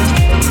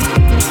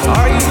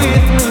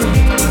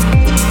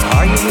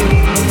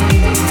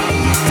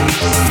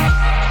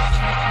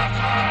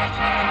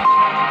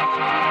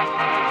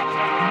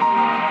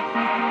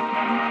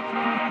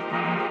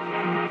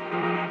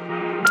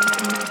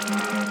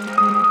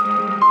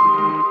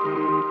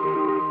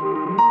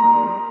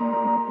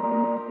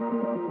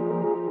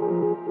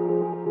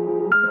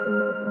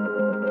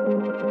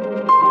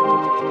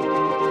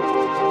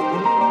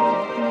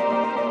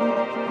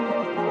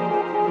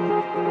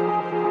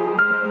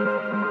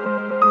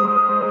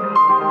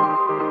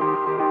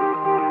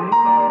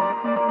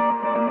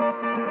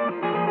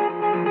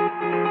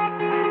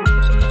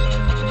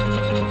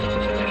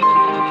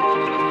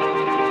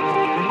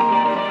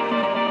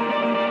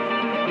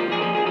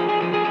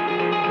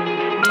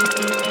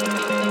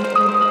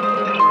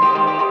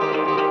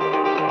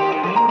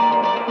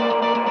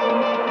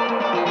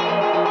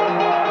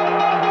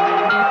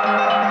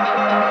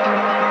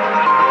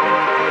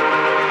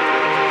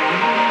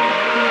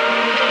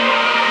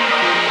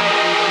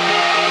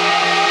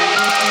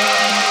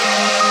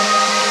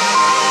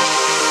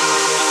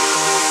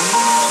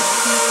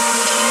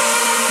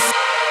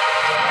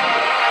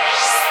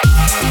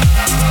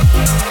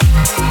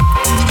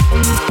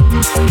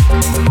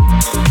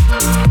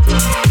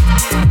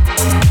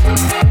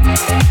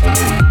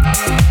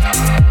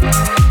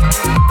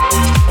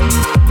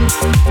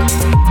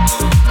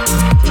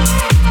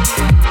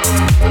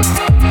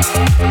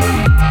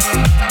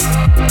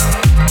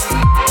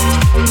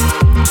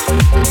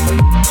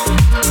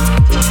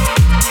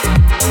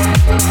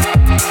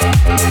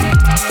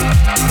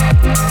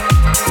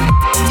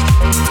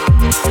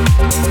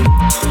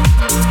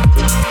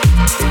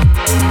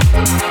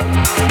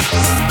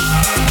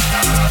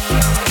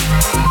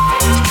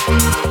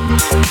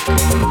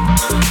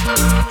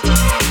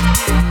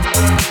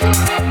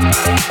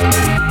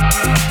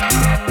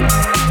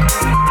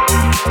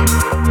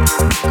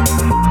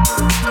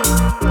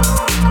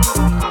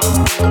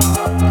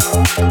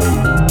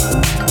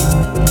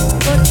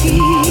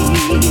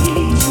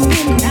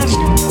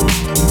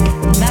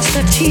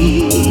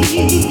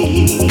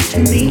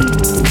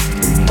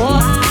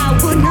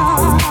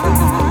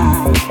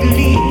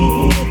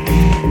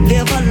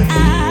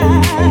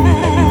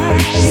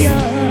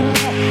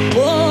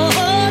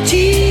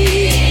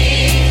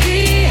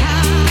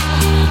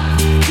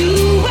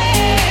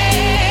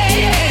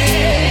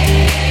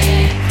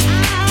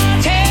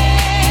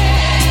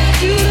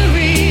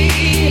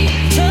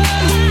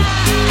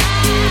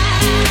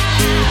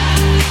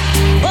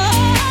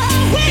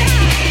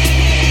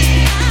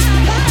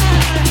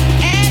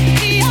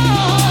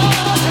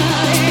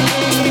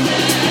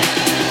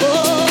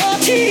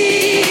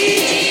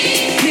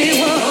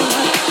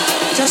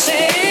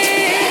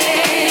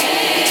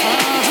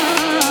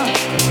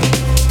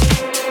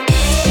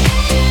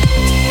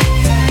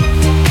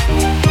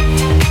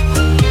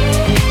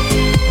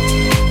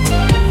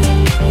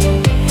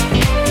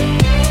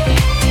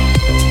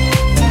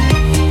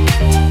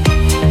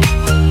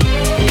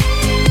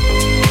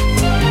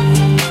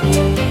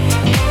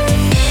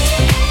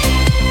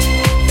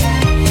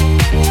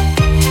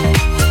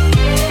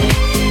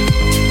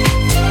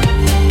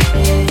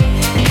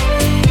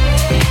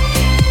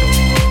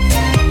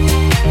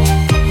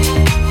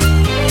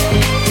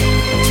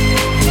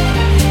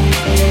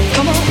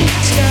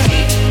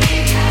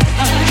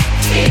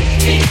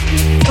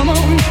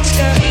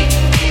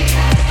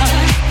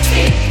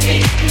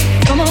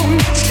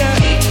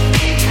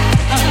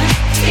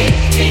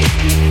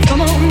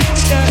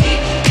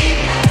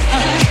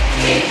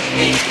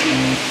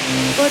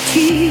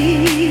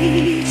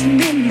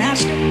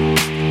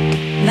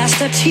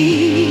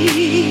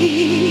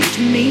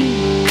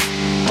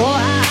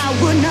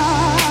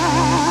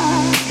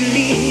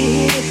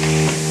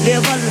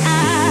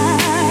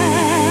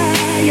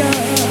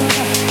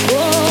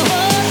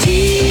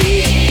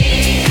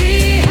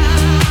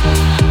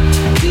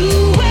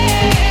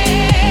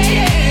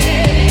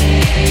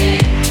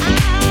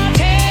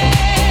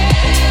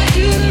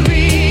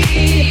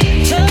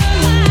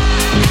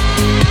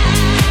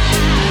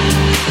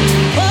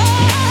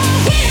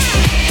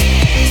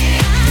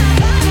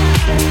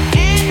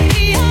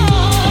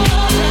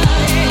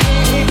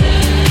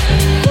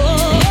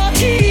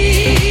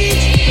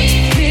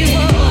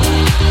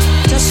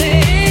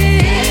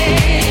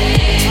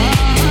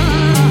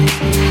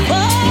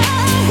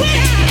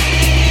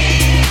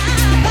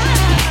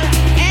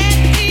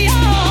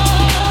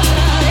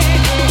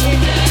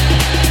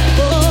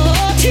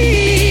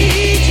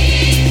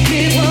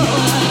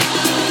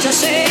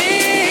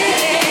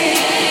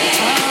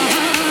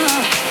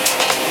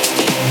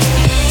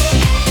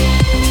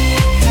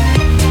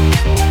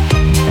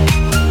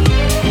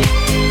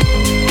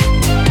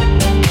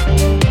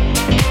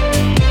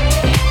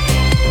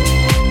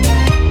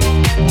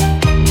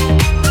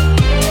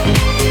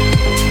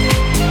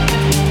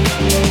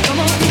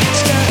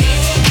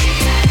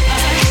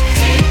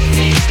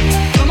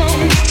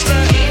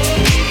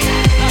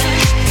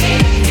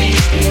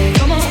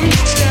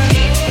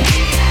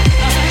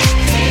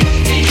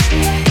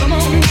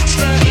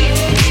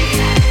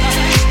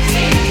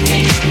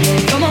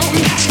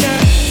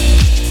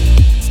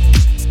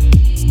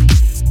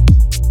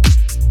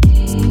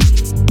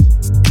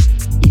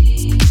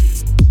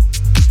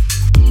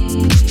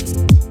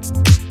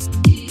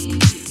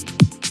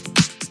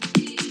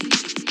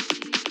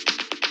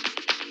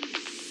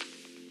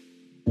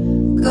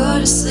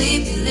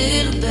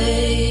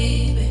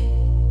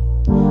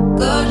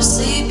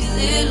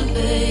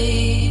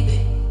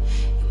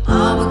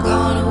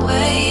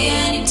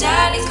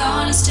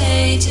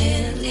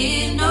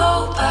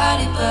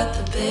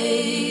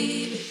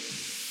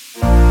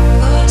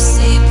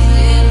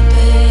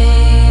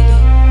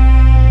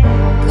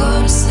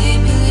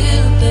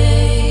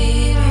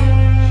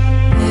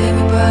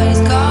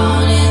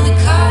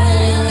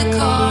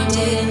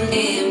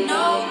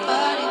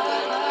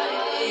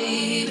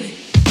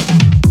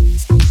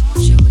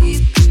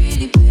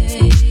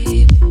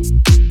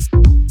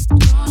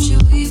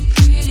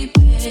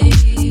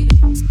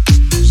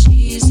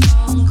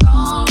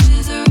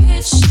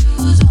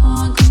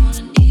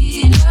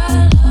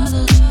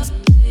 Another love.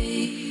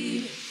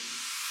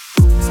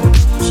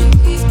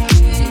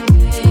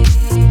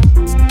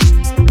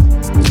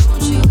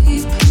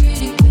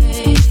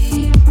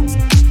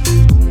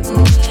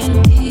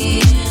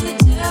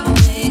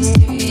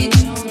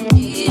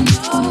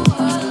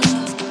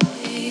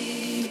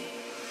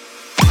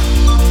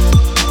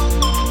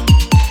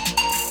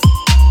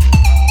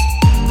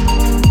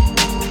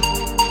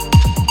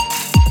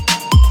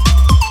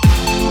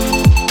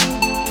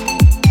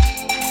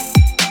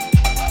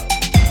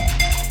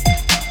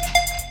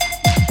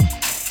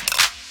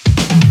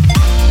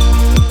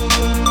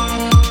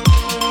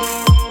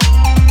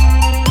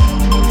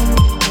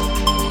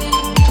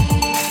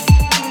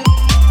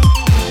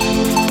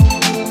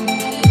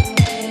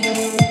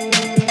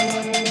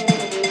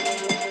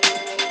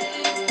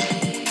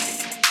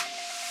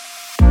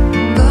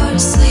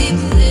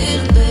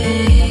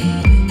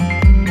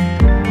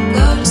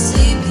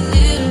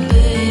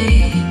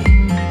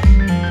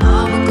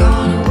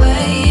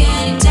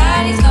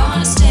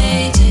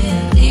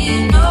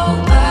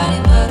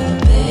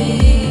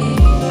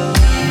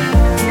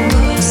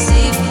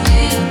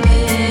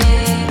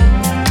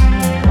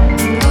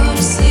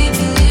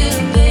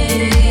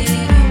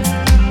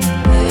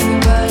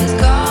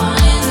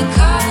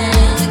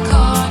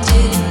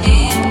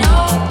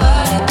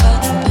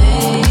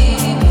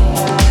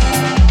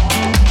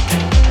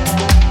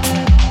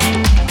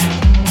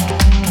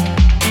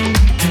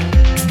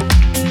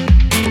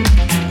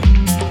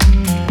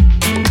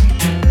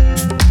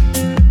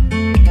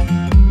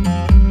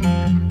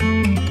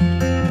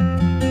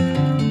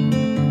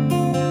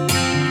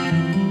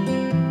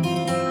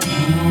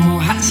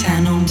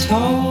 on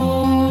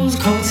toes,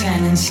 cold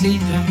tan and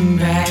sleeping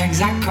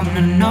bags. I come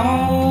to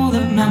know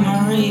that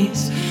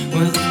memories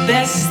were the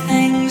best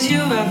things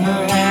you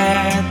ever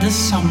had. The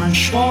summer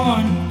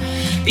shorn,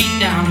 beat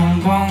down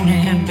on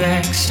bonehead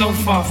back, so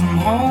far from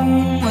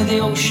home where the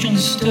ocean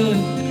stood,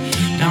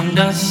 down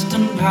dust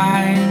and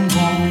pine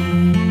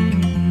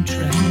bone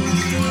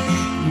tracks.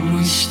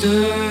 We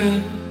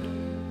stood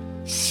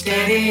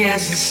steady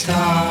as the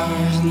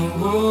stars in the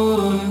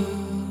woods,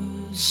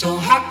 so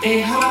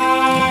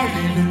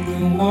happy-hearted in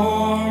the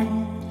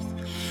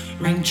warmth,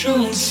 ring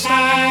true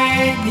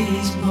inside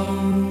these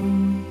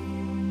bones.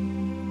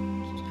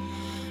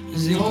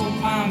 As the old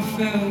pine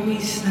fell, we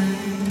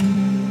sang.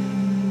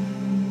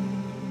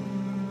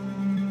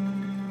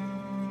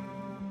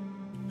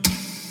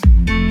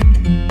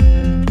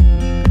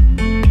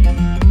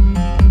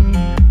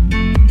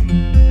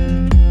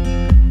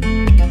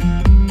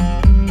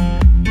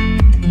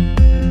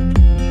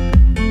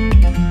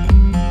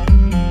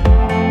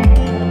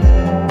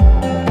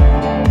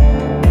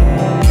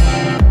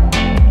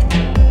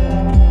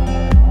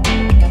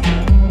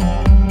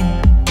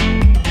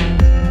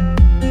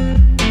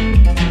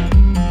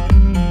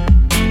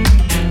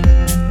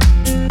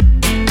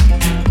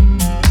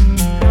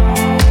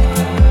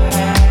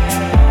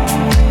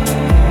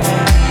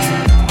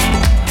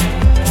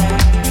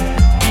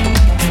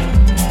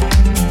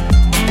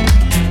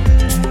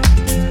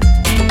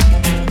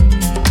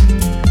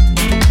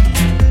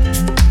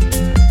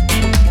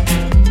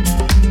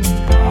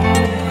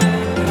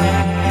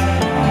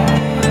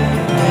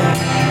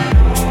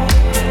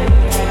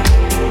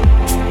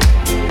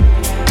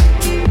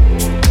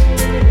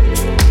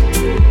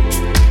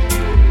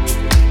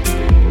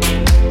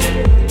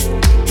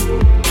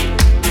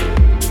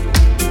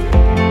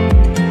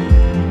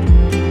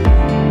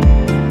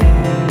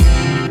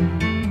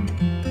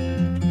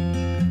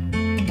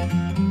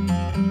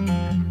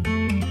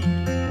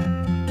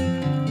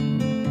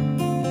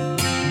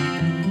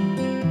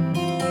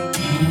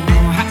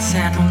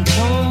 Sat on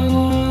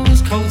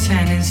toes, cold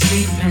tan and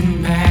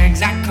sleeping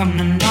bags. I come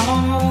to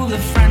know the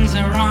friends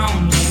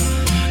around you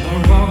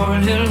are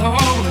all he'll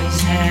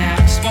always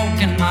have.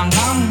 Smoke in my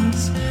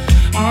lungs,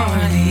 or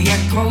the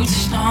echoed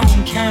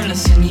stone,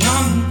 careless and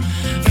young,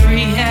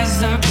 free as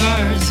the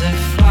birds that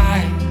fly,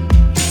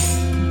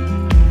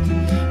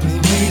 with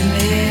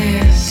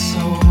weightless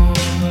souls.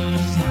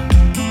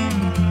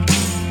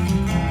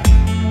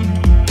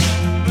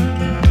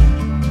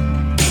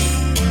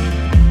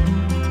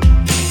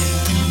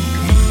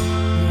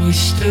 We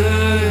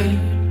stood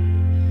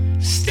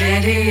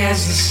steady as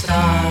the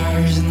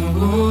stars in the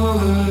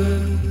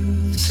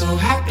woods, so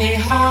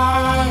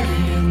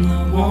happy-hearted in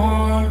the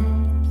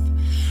warmth,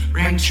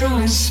 ran true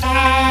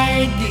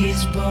inside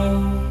these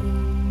bones.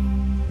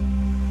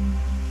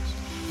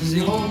 As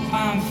the old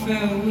pine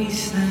fell, we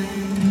sang.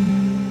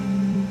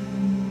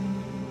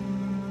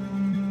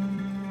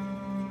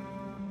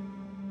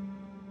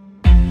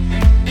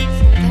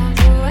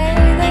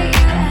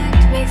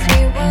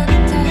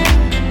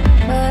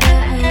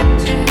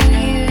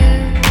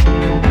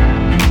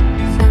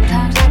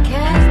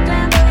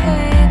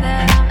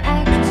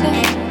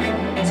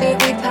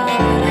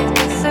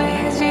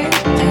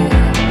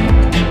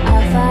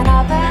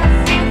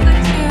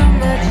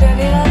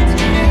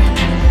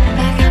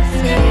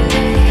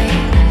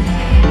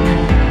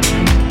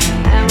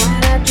 And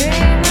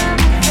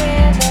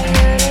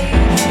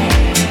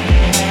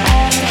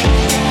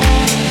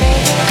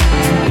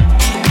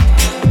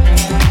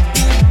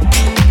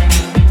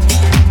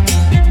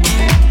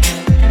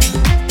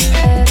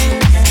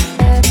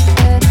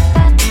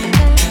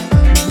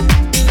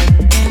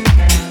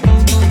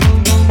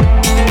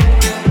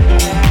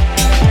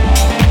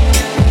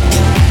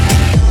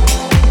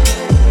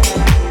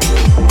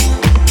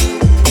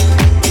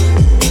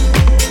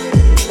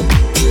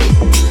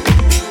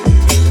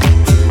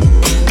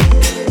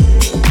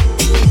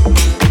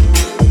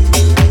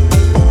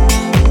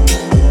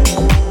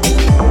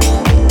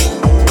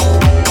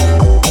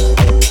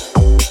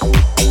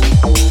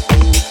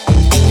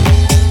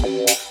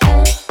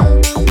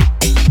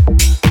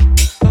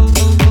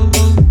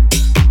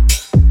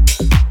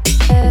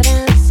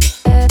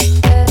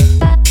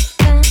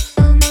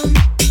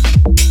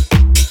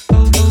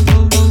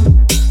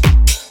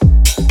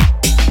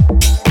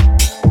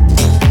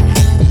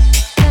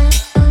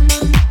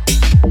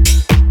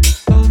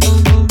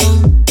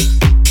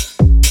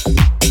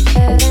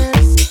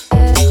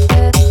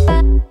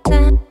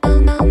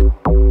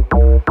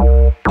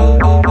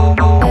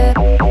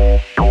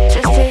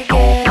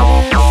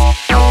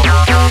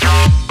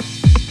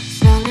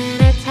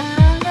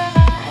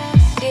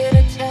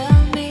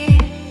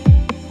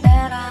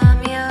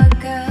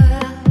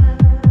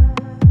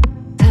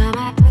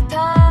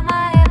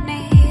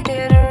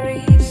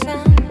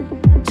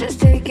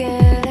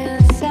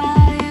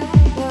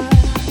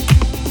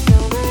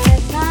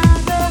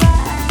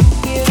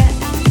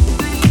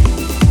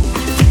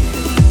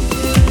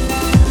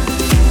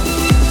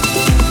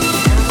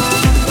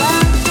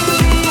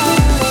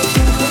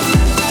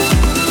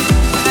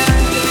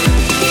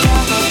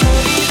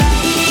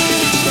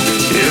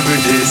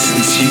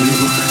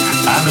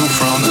I knew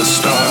from the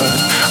start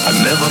I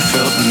never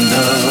felt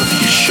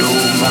enough. You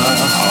showed my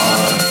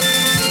heart.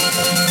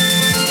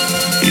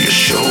 You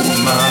showed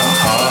my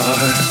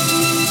heart.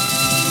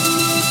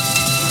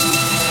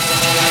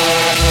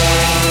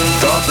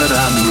 Thought that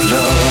I knew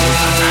love,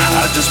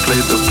 I just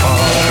played the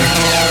part.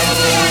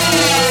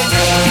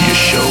 You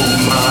showed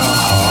my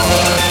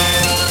heart.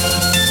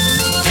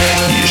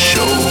 You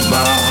showed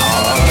my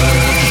heart.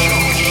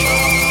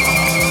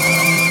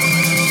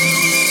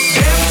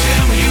 Every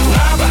time you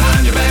hide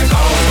behind your back,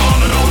 always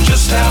wanna know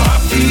just how I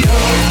feel.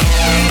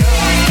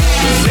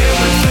 'Cause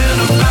everything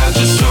about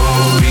you so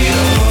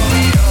real.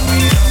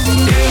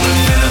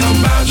 Everything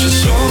about you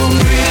so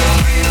real.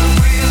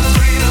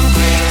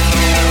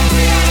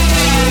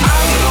 I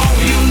belong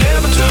with you,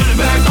 never turning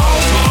back,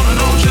 always wanna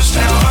know just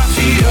how I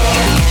feel.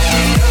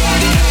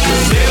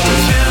 'Cause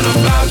everything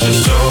about you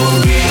so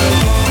real.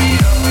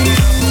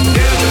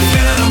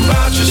 Everything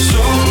about you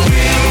so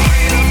real.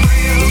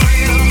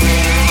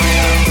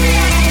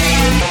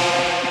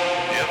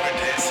 Every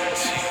day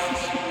since you,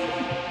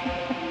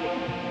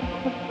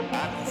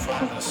 I knew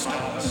from the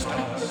start,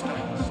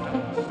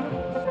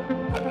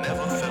 I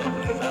never felt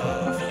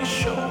love. You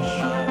showed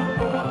my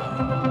heart.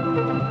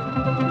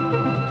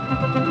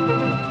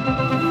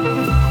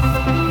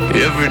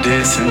 Every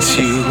day since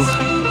you,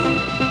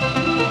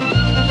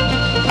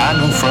 I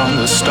knew from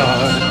the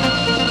start.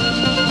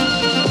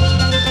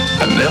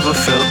 I never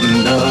felt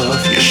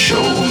enough. You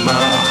showed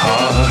my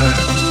heart.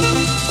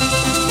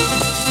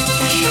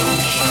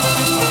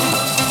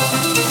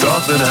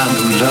 Thought that I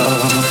knew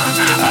love,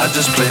 I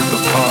just played the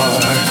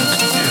part.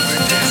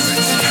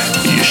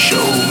 You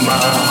showed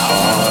my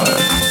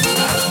heart.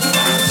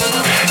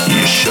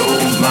 You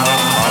showed my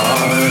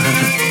heart.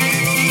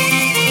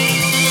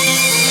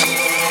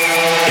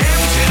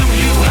 Every time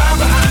you hide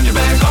behind your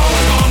back,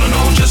 always wanna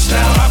know just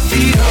how I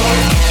feel.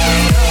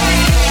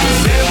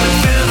 'Cause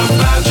everything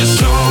about you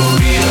so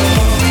real.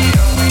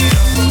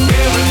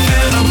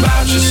 Everything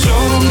about you so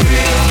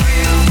real.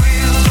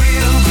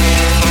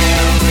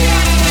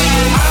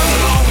 I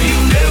belong with you,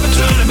 never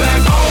turning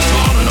back, always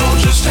wanna know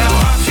just how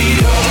I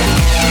feel.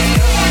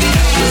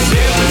 'Cause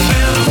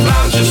everything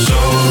about you so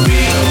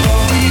real.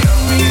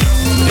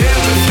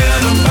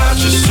 Everything about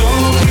you so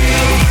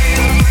real.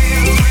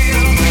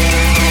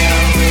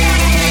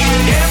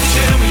 Every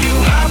time you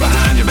hide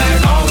behind your back,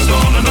 always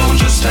wanna know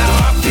just how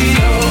I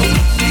feel.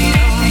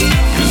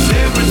 'Cause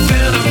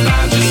everything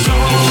about you so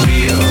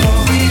real.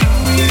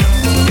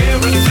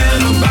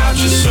 Everything about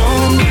you so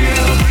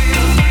real.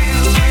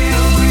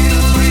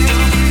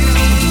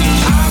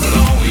 I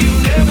belong with you,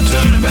 never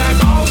turning back,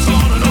 always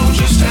wanna know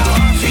just how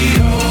I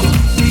feel.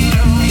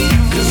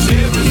 'Cause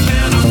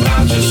everything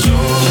about you so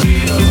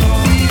real.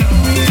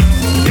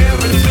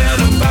 Everything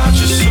about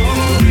you so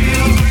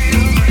real.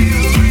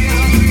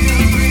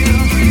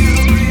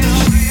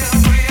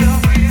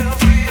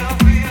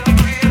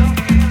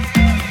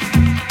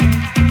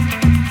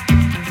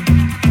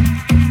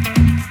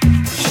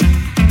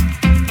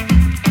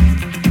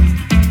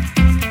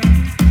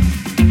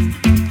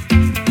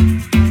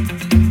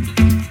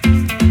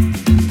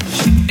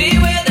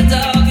 Beware the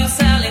dog who's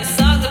selling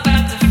songs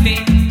about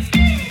defeat,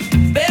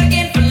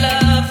 begging for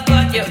love,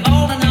 but you're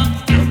old enough.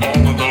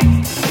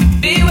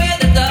 Beware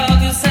the dog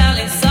who's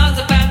selling songs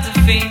about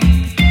defeat,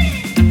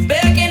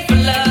 begging for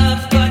love,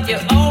 but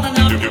you're old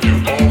enough.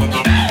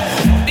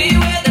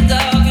 Beware the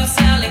dog who's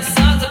selling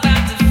songs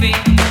about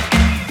defeat,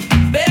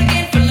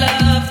 begging for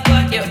love,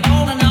 but you're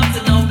old enough to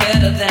know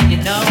better than you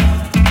know.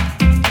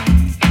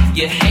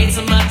 You hate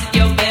so much that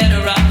you're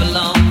better off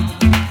alone.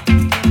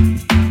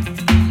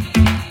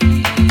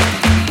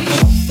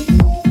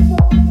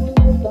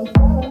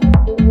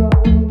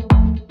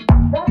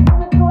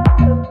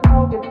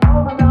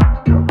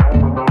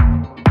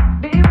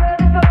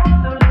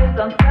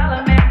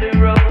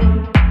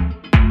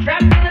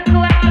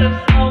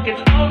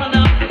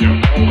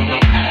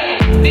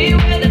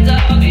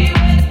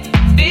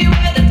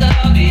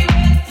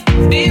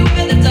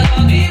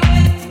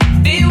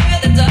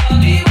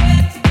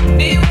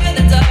 Beware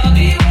the dog,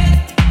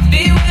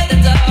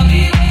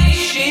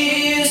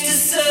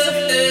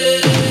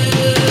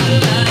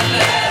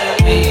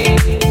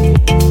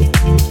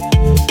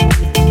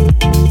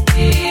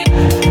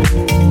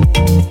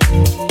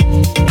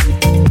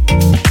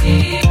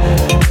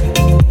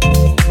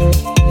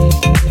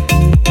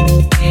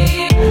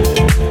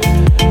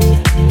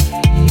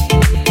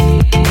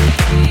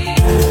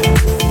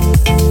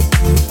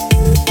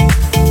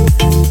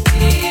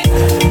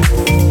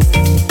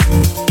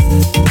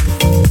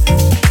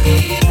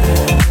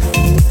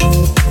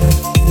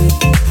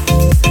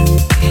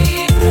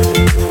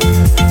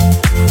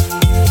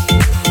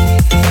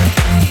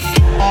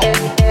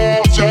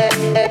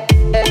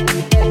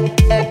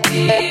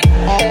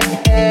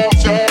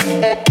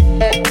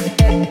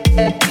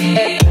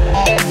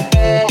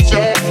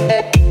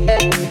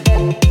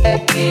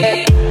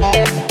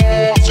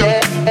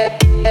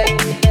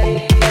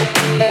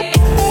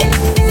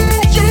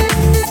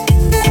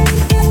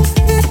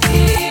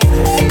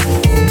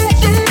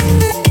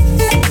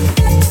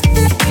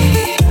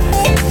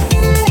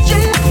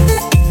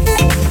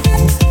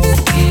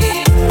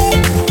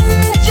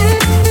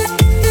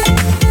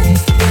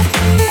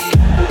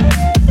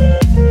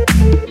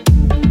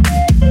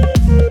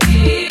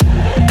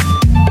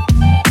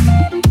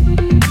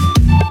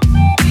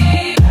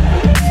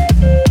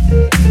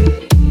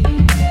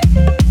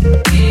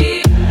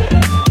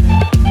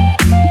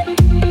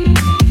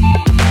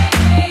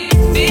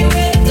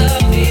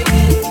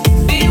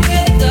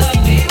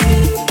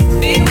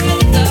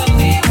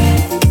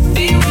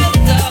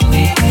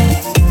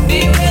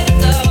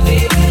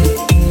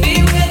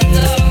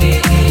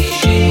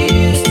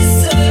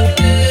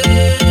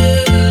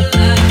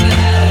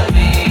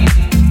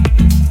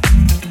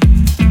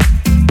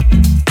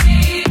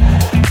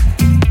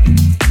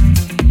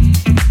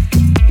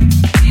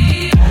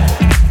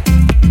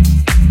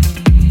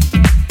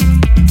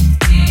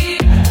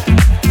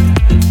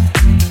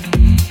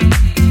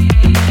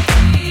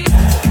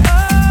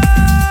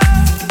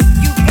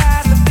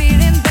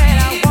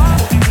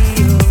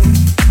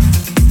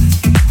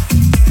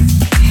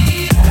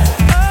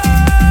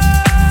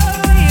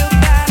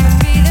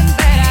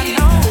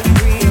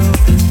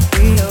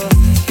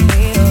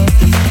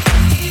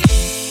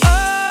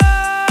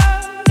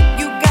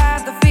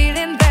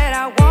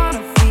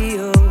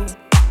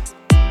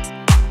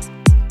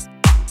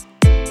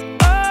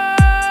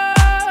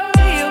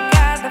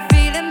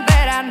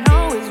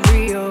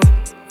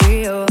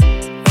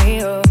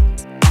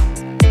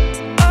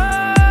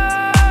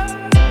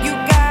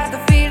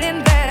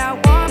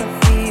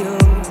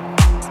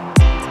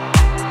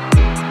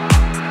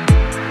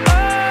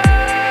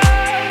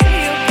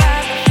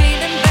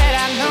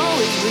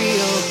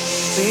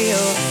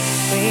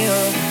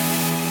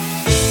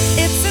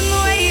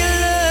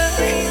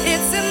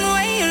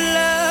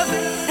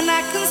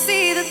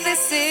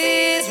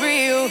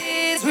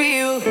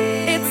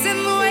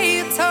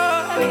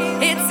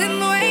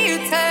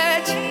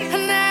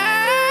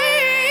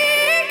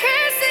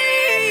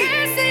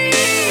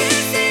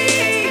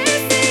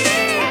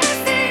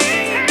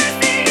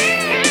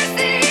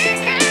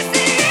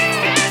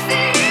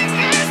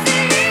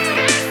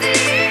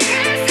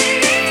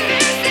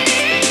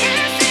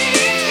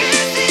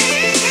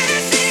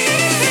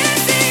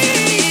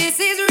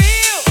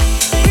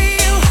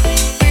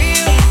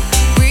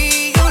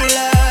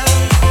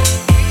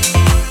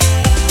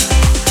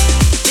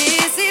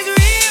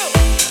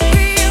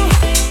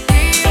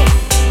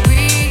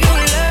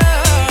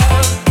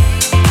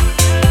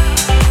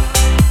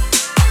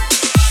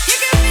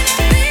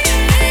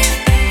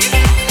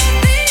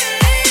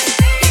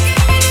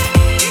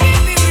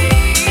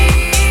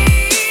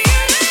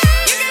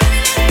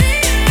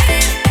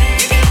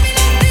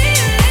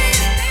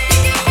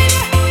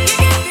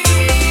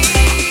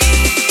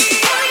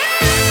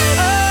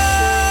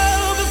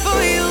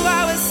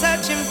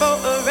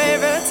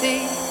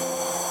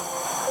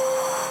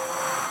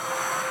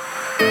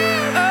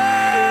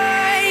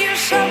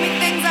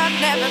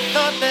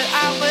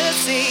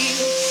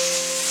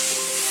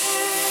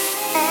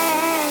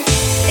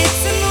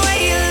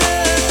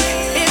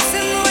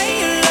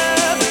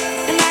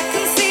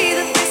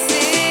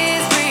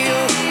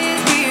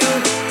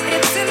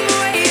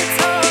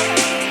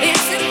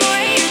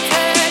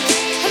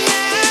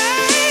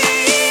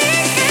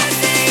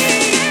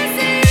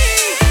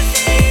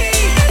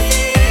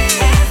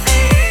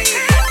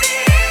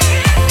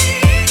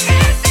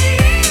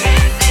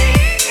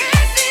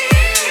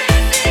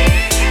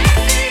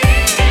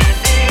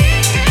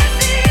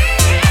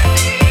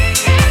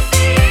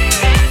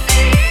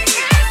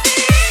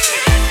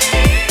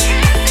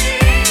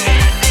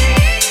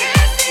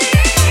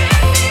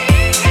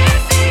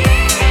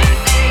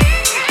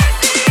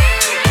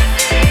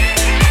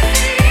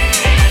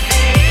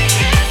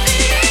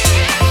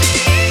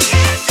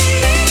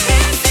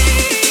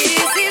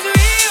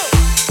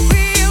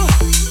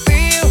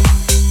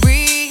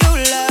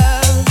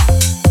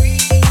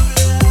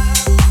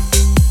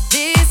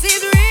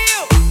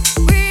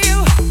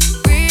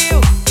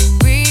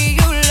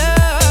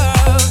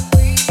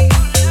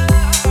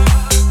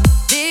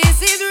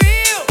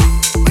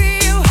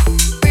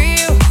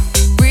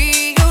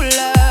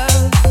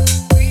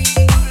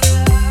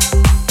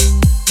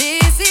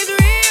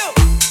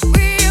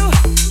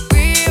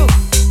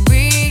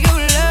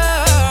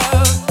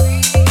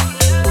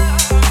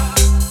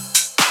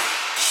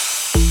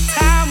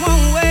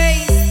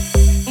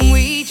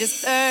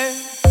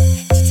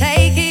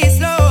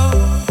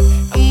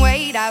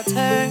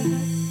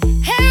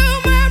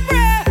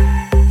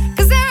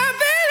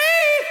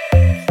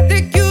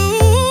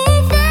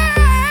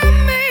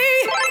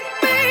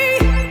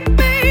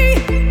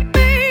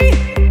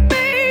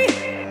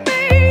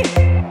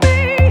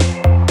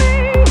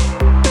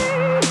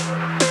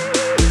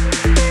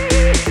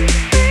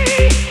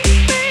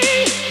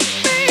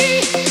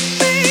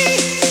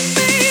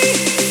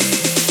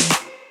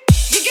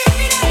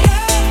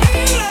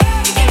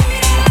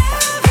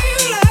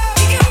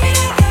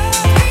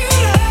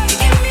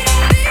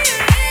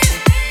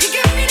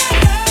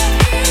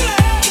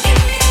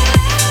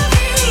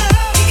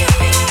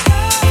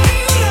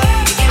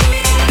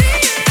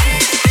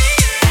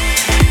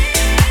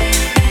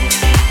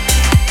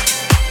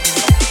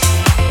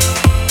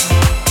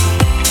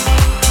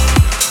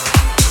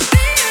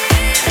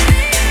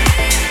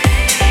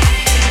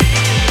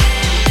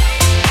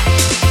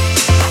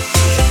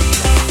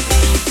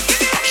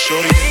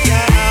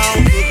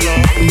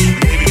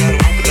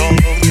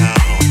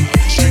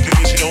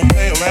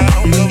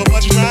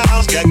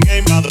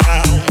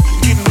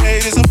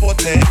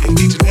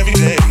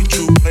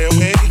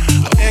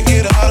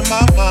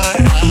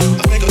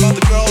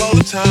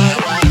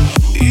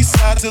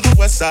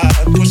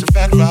 side, pushing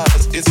fat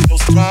rides, it's no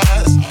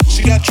surprise.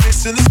 She got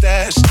tricks in the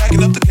stash,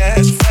 stacking up the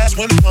cash, fast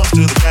when it comes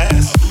to the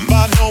gas.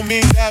 By no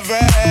means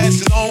average,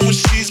 as long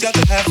as she's got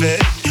to have it.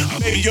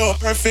 Baby, you're a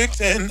perfect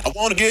 10. I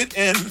wanna get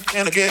in,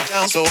 can I get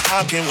down so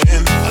I can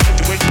win? I like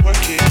the way you work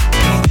it,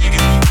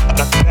 I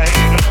got to bag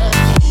it up.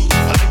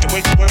 I like the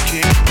way you work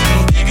it,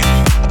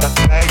 I got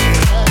to bag it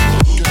up.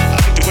 I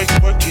like the way you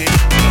work it,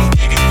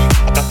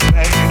 I got to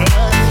bag it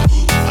up.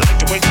 I like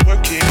the way you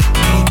work it,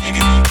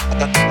 I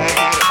got to bag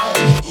it up.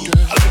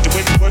 I like the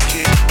way you work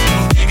it, I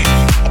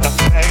got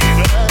to bag it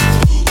up.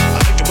 I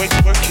like the way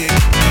you work it,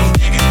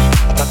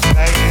 I got to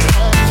bag it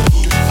up.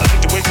 I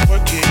like the way you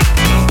work it, I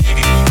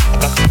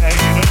got to bag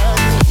it up.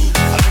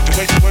 I like the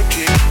way you work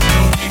it,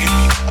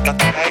 I got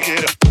to bag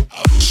it up.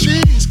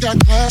 She's got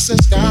class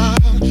and style,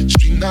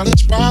 street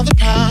knowledge by the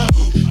pound.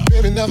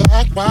 Baby never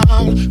act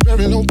wild,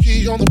 very low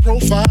key on the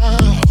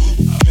profile.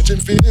 Catching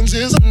feelings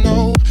is a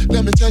no,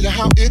 let me tell you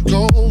how it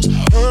goes.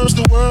 Curves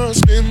the word,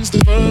 spins the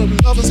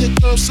verb. Lovers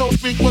hit curves so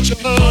freak what you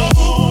heard.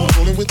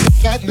 Rolling with the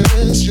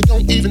fatness, you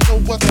don't even know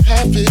what the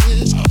half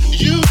is.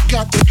 You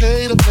got to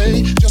pay to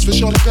play, just for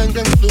sure to bang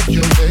bang look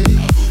your way.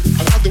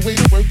 I like the way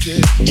you work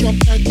it, drop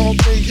tight all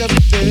day,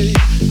 every day.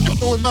 You're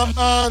blowing my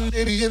mind,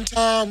 maybe in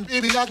time,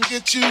 baby I can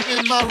get you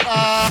in my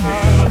ride.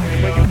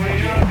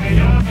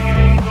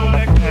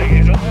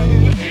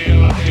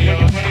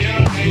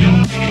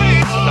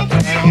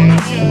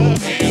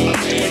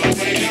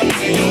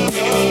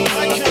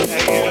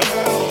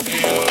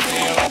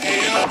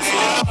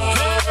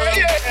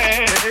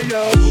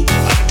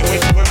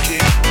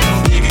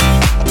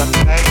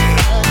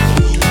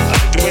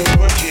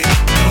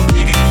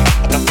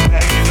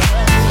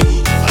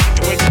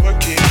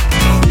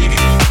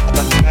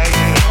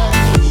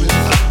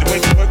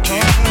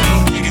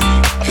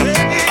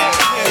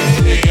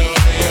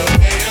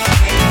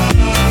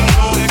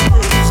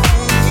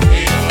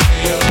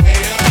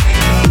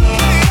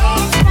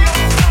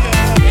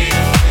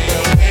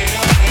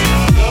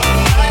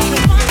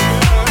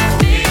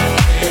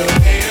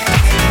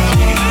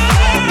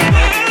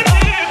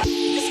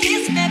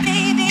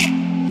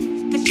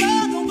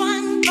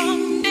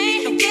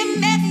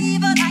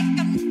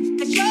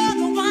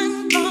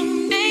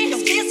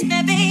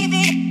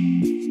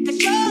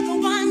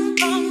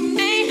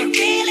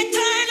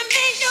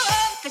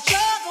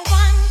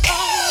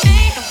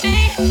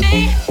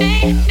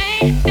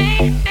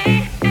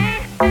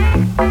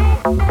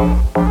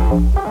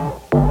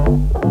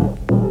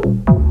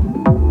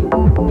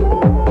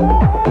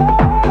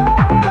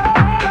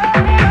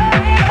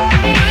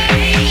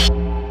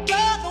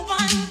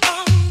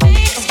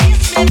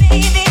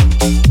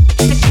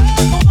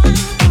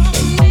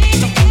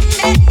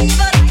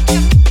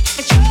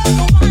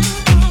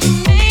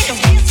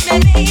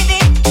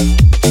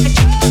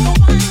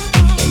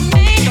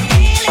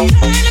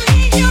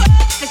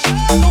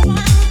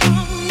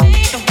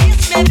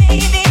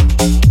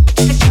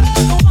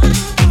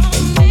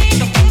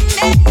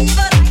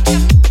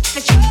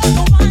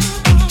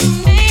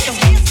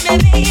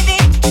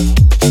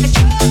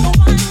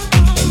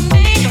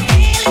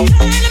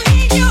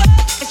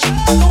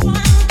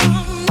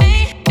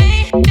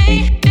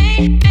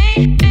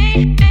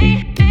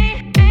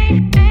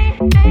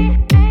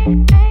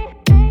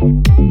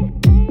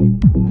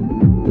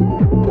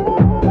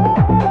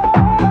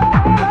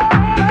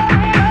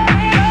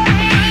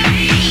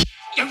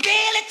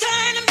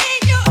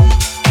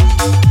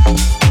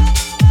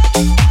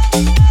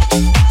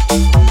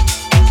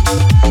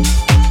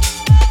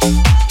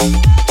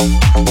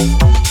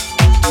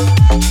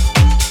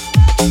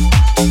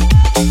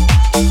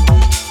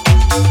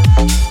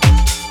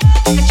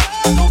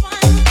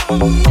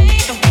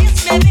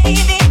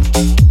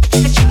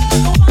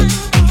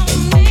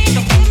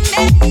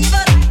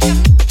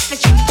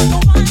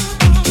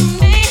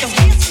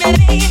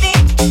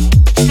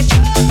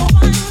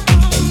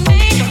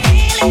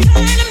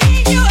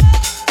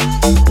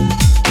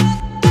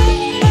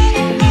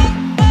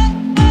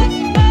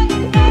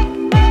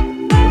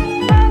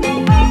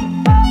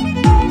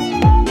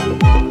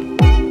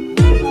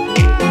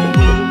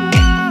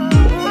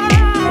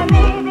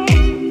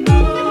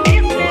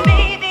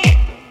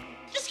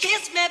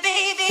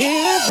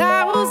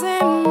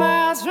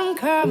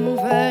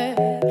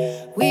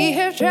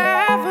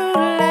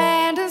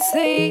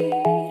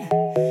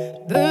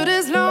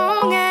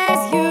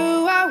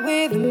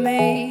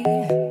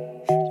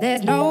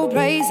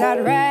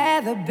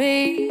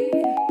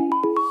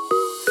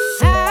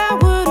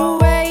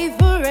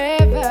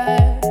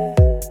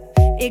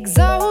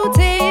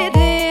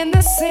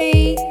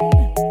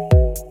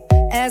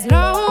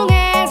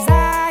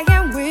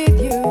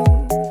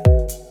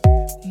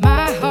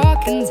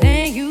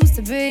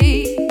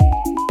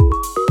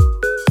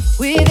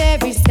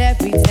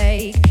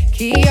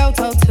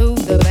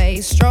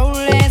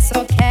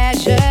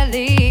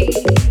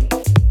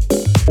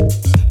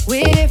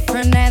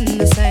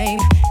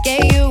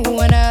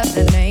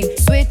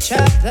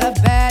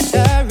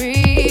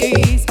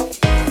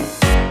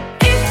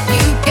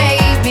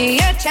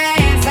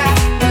 Chance I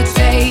would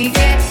take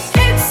it.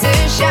 It's a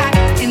shot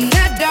in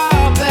the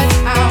dark, but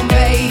I'm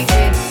baby.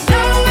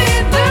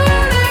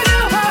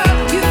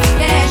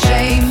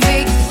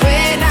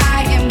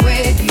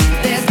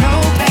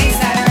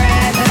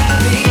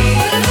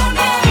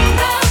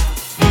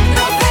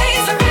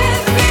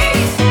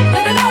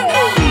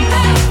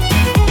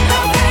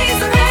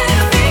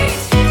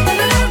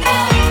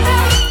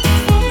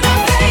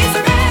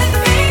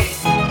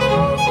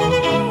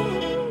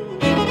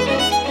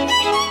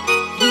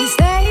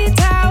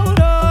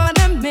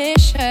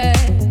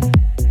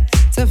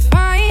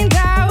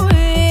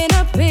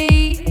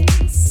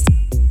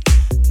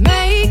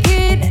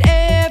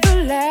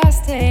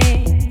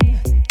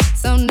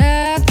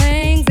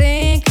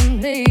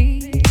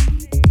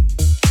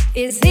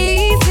 It's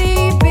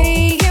easy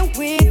being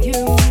with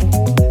you.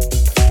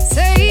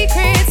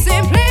 Sacred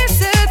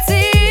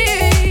simplicity.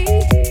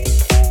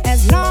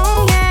 As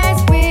long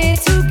as we're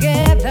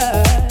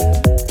together,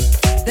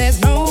 there's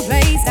no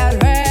place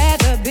I'd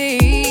rather be.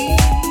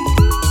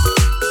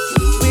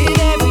 With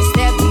every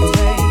step we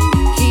take,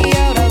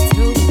 Kyoto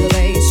to the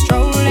bay,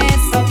 strolling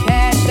so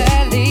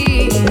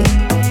casually.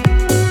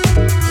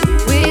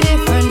 We're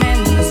different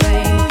and the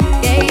same.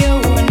 Yeah, you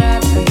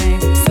another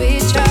name.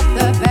 Switch up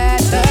the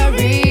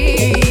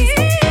batteries.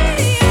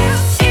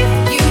 If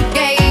you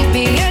gave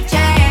me a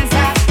chance, I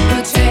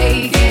would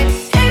take it.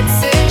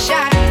 It's a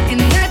shot in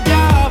the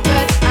dark,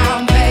 but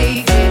I'll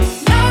make it.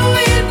 No,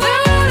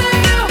 without a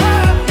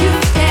hope, you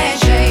can't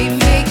shame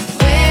me.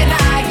 When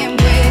I am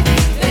with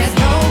you, there's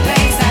no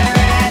place I'd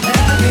rather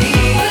be.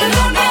 No,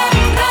 no,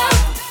 no,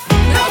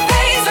 no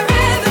place I'd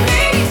rather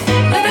be.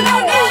 No, no, no,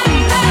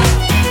 no,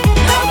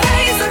 no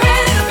place I'd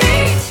rather be.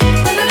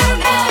 No, no,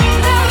 no,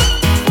 no,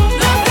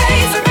 no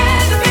place I'd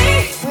rather be.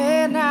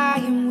 When I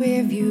am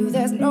with you,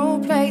 there's no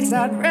place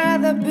I'd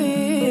rather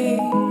be.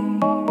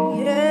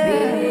 Yeah.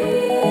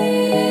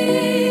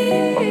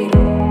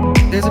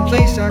 There's a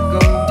place I go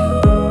to,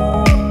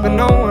 but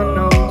no one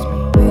knows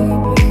me.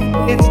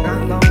 It's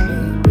not lonely,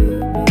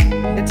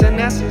 it's a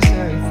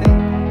necessary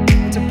thing.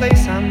 It's a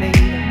place I made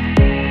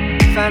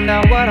up. Find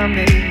out what I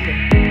made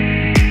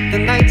of. The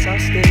nights I'll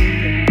stay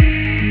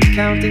there,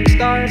 counting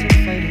stars and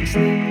fighting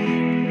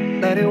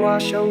sleep. Let it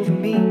wash over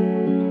me.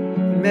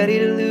 I'm ready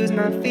to lose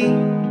my feet.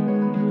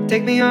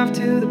 Take me off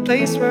to the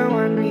place where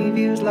one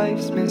reviews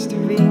life's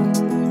mystery.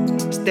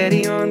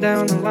 Steady on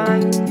down the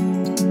line,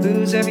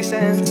 lose every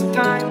sense of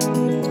time.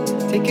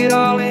 Take it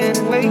all in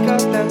and wake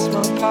up that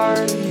small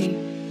part of me.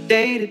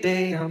 Day to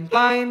day I'm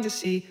blind to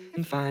see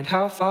and find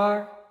how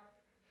far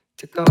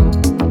to go.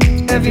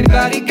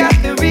 Everybody got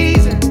the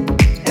reason,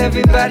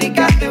 everybody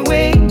got the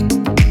way.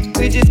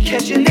 We're just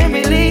catching and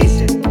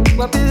releasing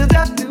what builds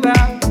up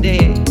throughout the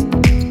day.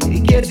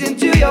 It gets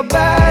into your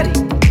body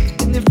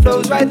and it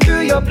flows right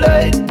through your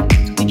blood.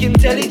 We can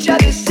tell each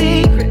other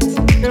secrets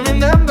and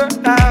remember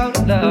how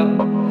to love.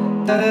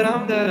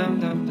 Da-da-dum, da-dum,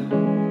 dum, dum.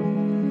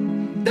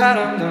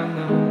 Da-dum, dum,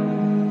 dum.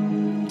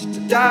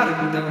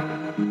 Da-dum, dum.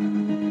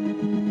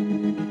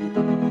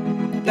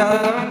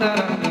 Da-dum,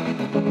 da-dum, dum,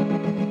 dum.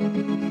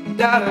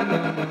 Da-dum,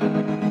 dum, dum.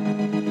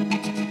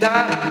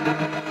 Da-dum, dum.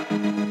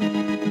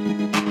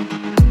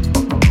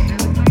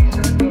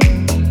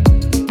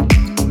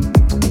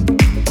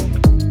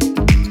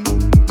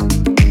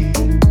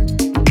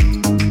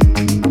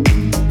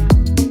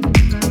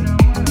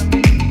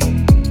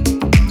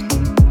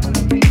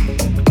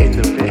 In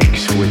the mix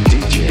with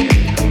DJ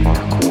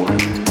Mark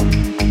Warren.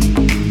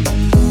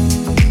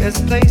 There's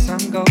a place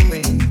I'm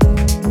going,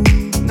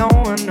 no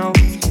one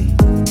knows me.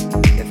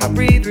 If I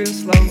breathe real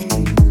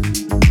slowly,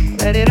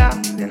 let it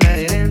out and let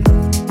it in.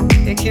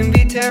 It can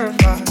be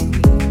terrifying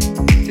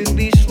to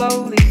be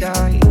slowly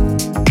dying,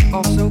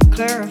 also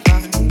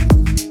clarifying.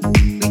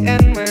 We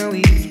end where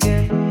we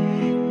begin,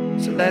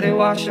 so let it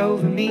wash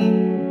over me.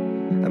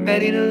 I'm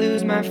ready to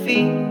lose my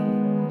feet.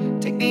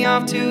 Take me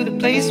off to the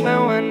place where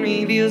one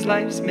reveals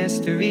life's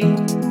mystery.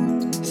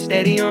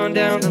 Steady on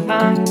down the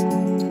line,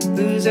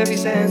 lose every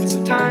sense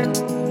of time.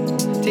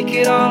 Take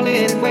it all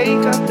in and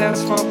wake up that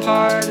small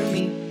part of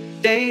me.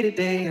 Day to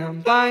day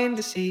I'm blind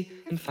to see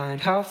and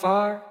find how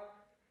far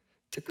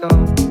to go.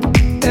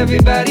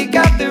 Everybody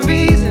got the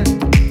reason,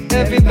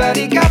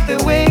 everybody got the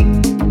way.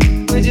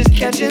 We're just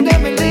catching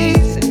and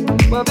releasing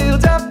what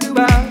builds up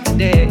throughout the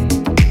day.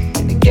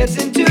 And it gets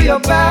into your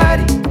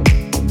body,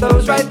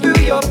 flows right through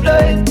your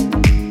blood.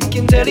 We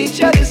can tell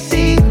each other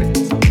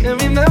secrets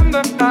and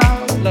remember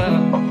how to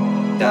love.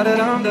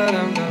 Da-da-dum,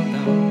 da-dum, dum,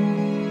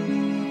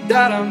 dum.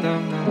 Da-dum,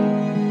 dum, dum.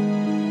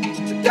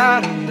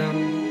 Da-dum, dum.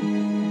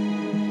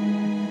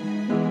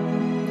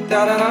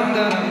 Da-da-dum,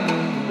 da-dum,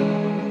 dum.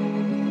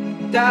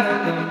 Da-dum,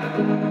 dum, dum.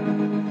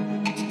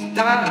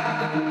 Da-dum,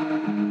 dum.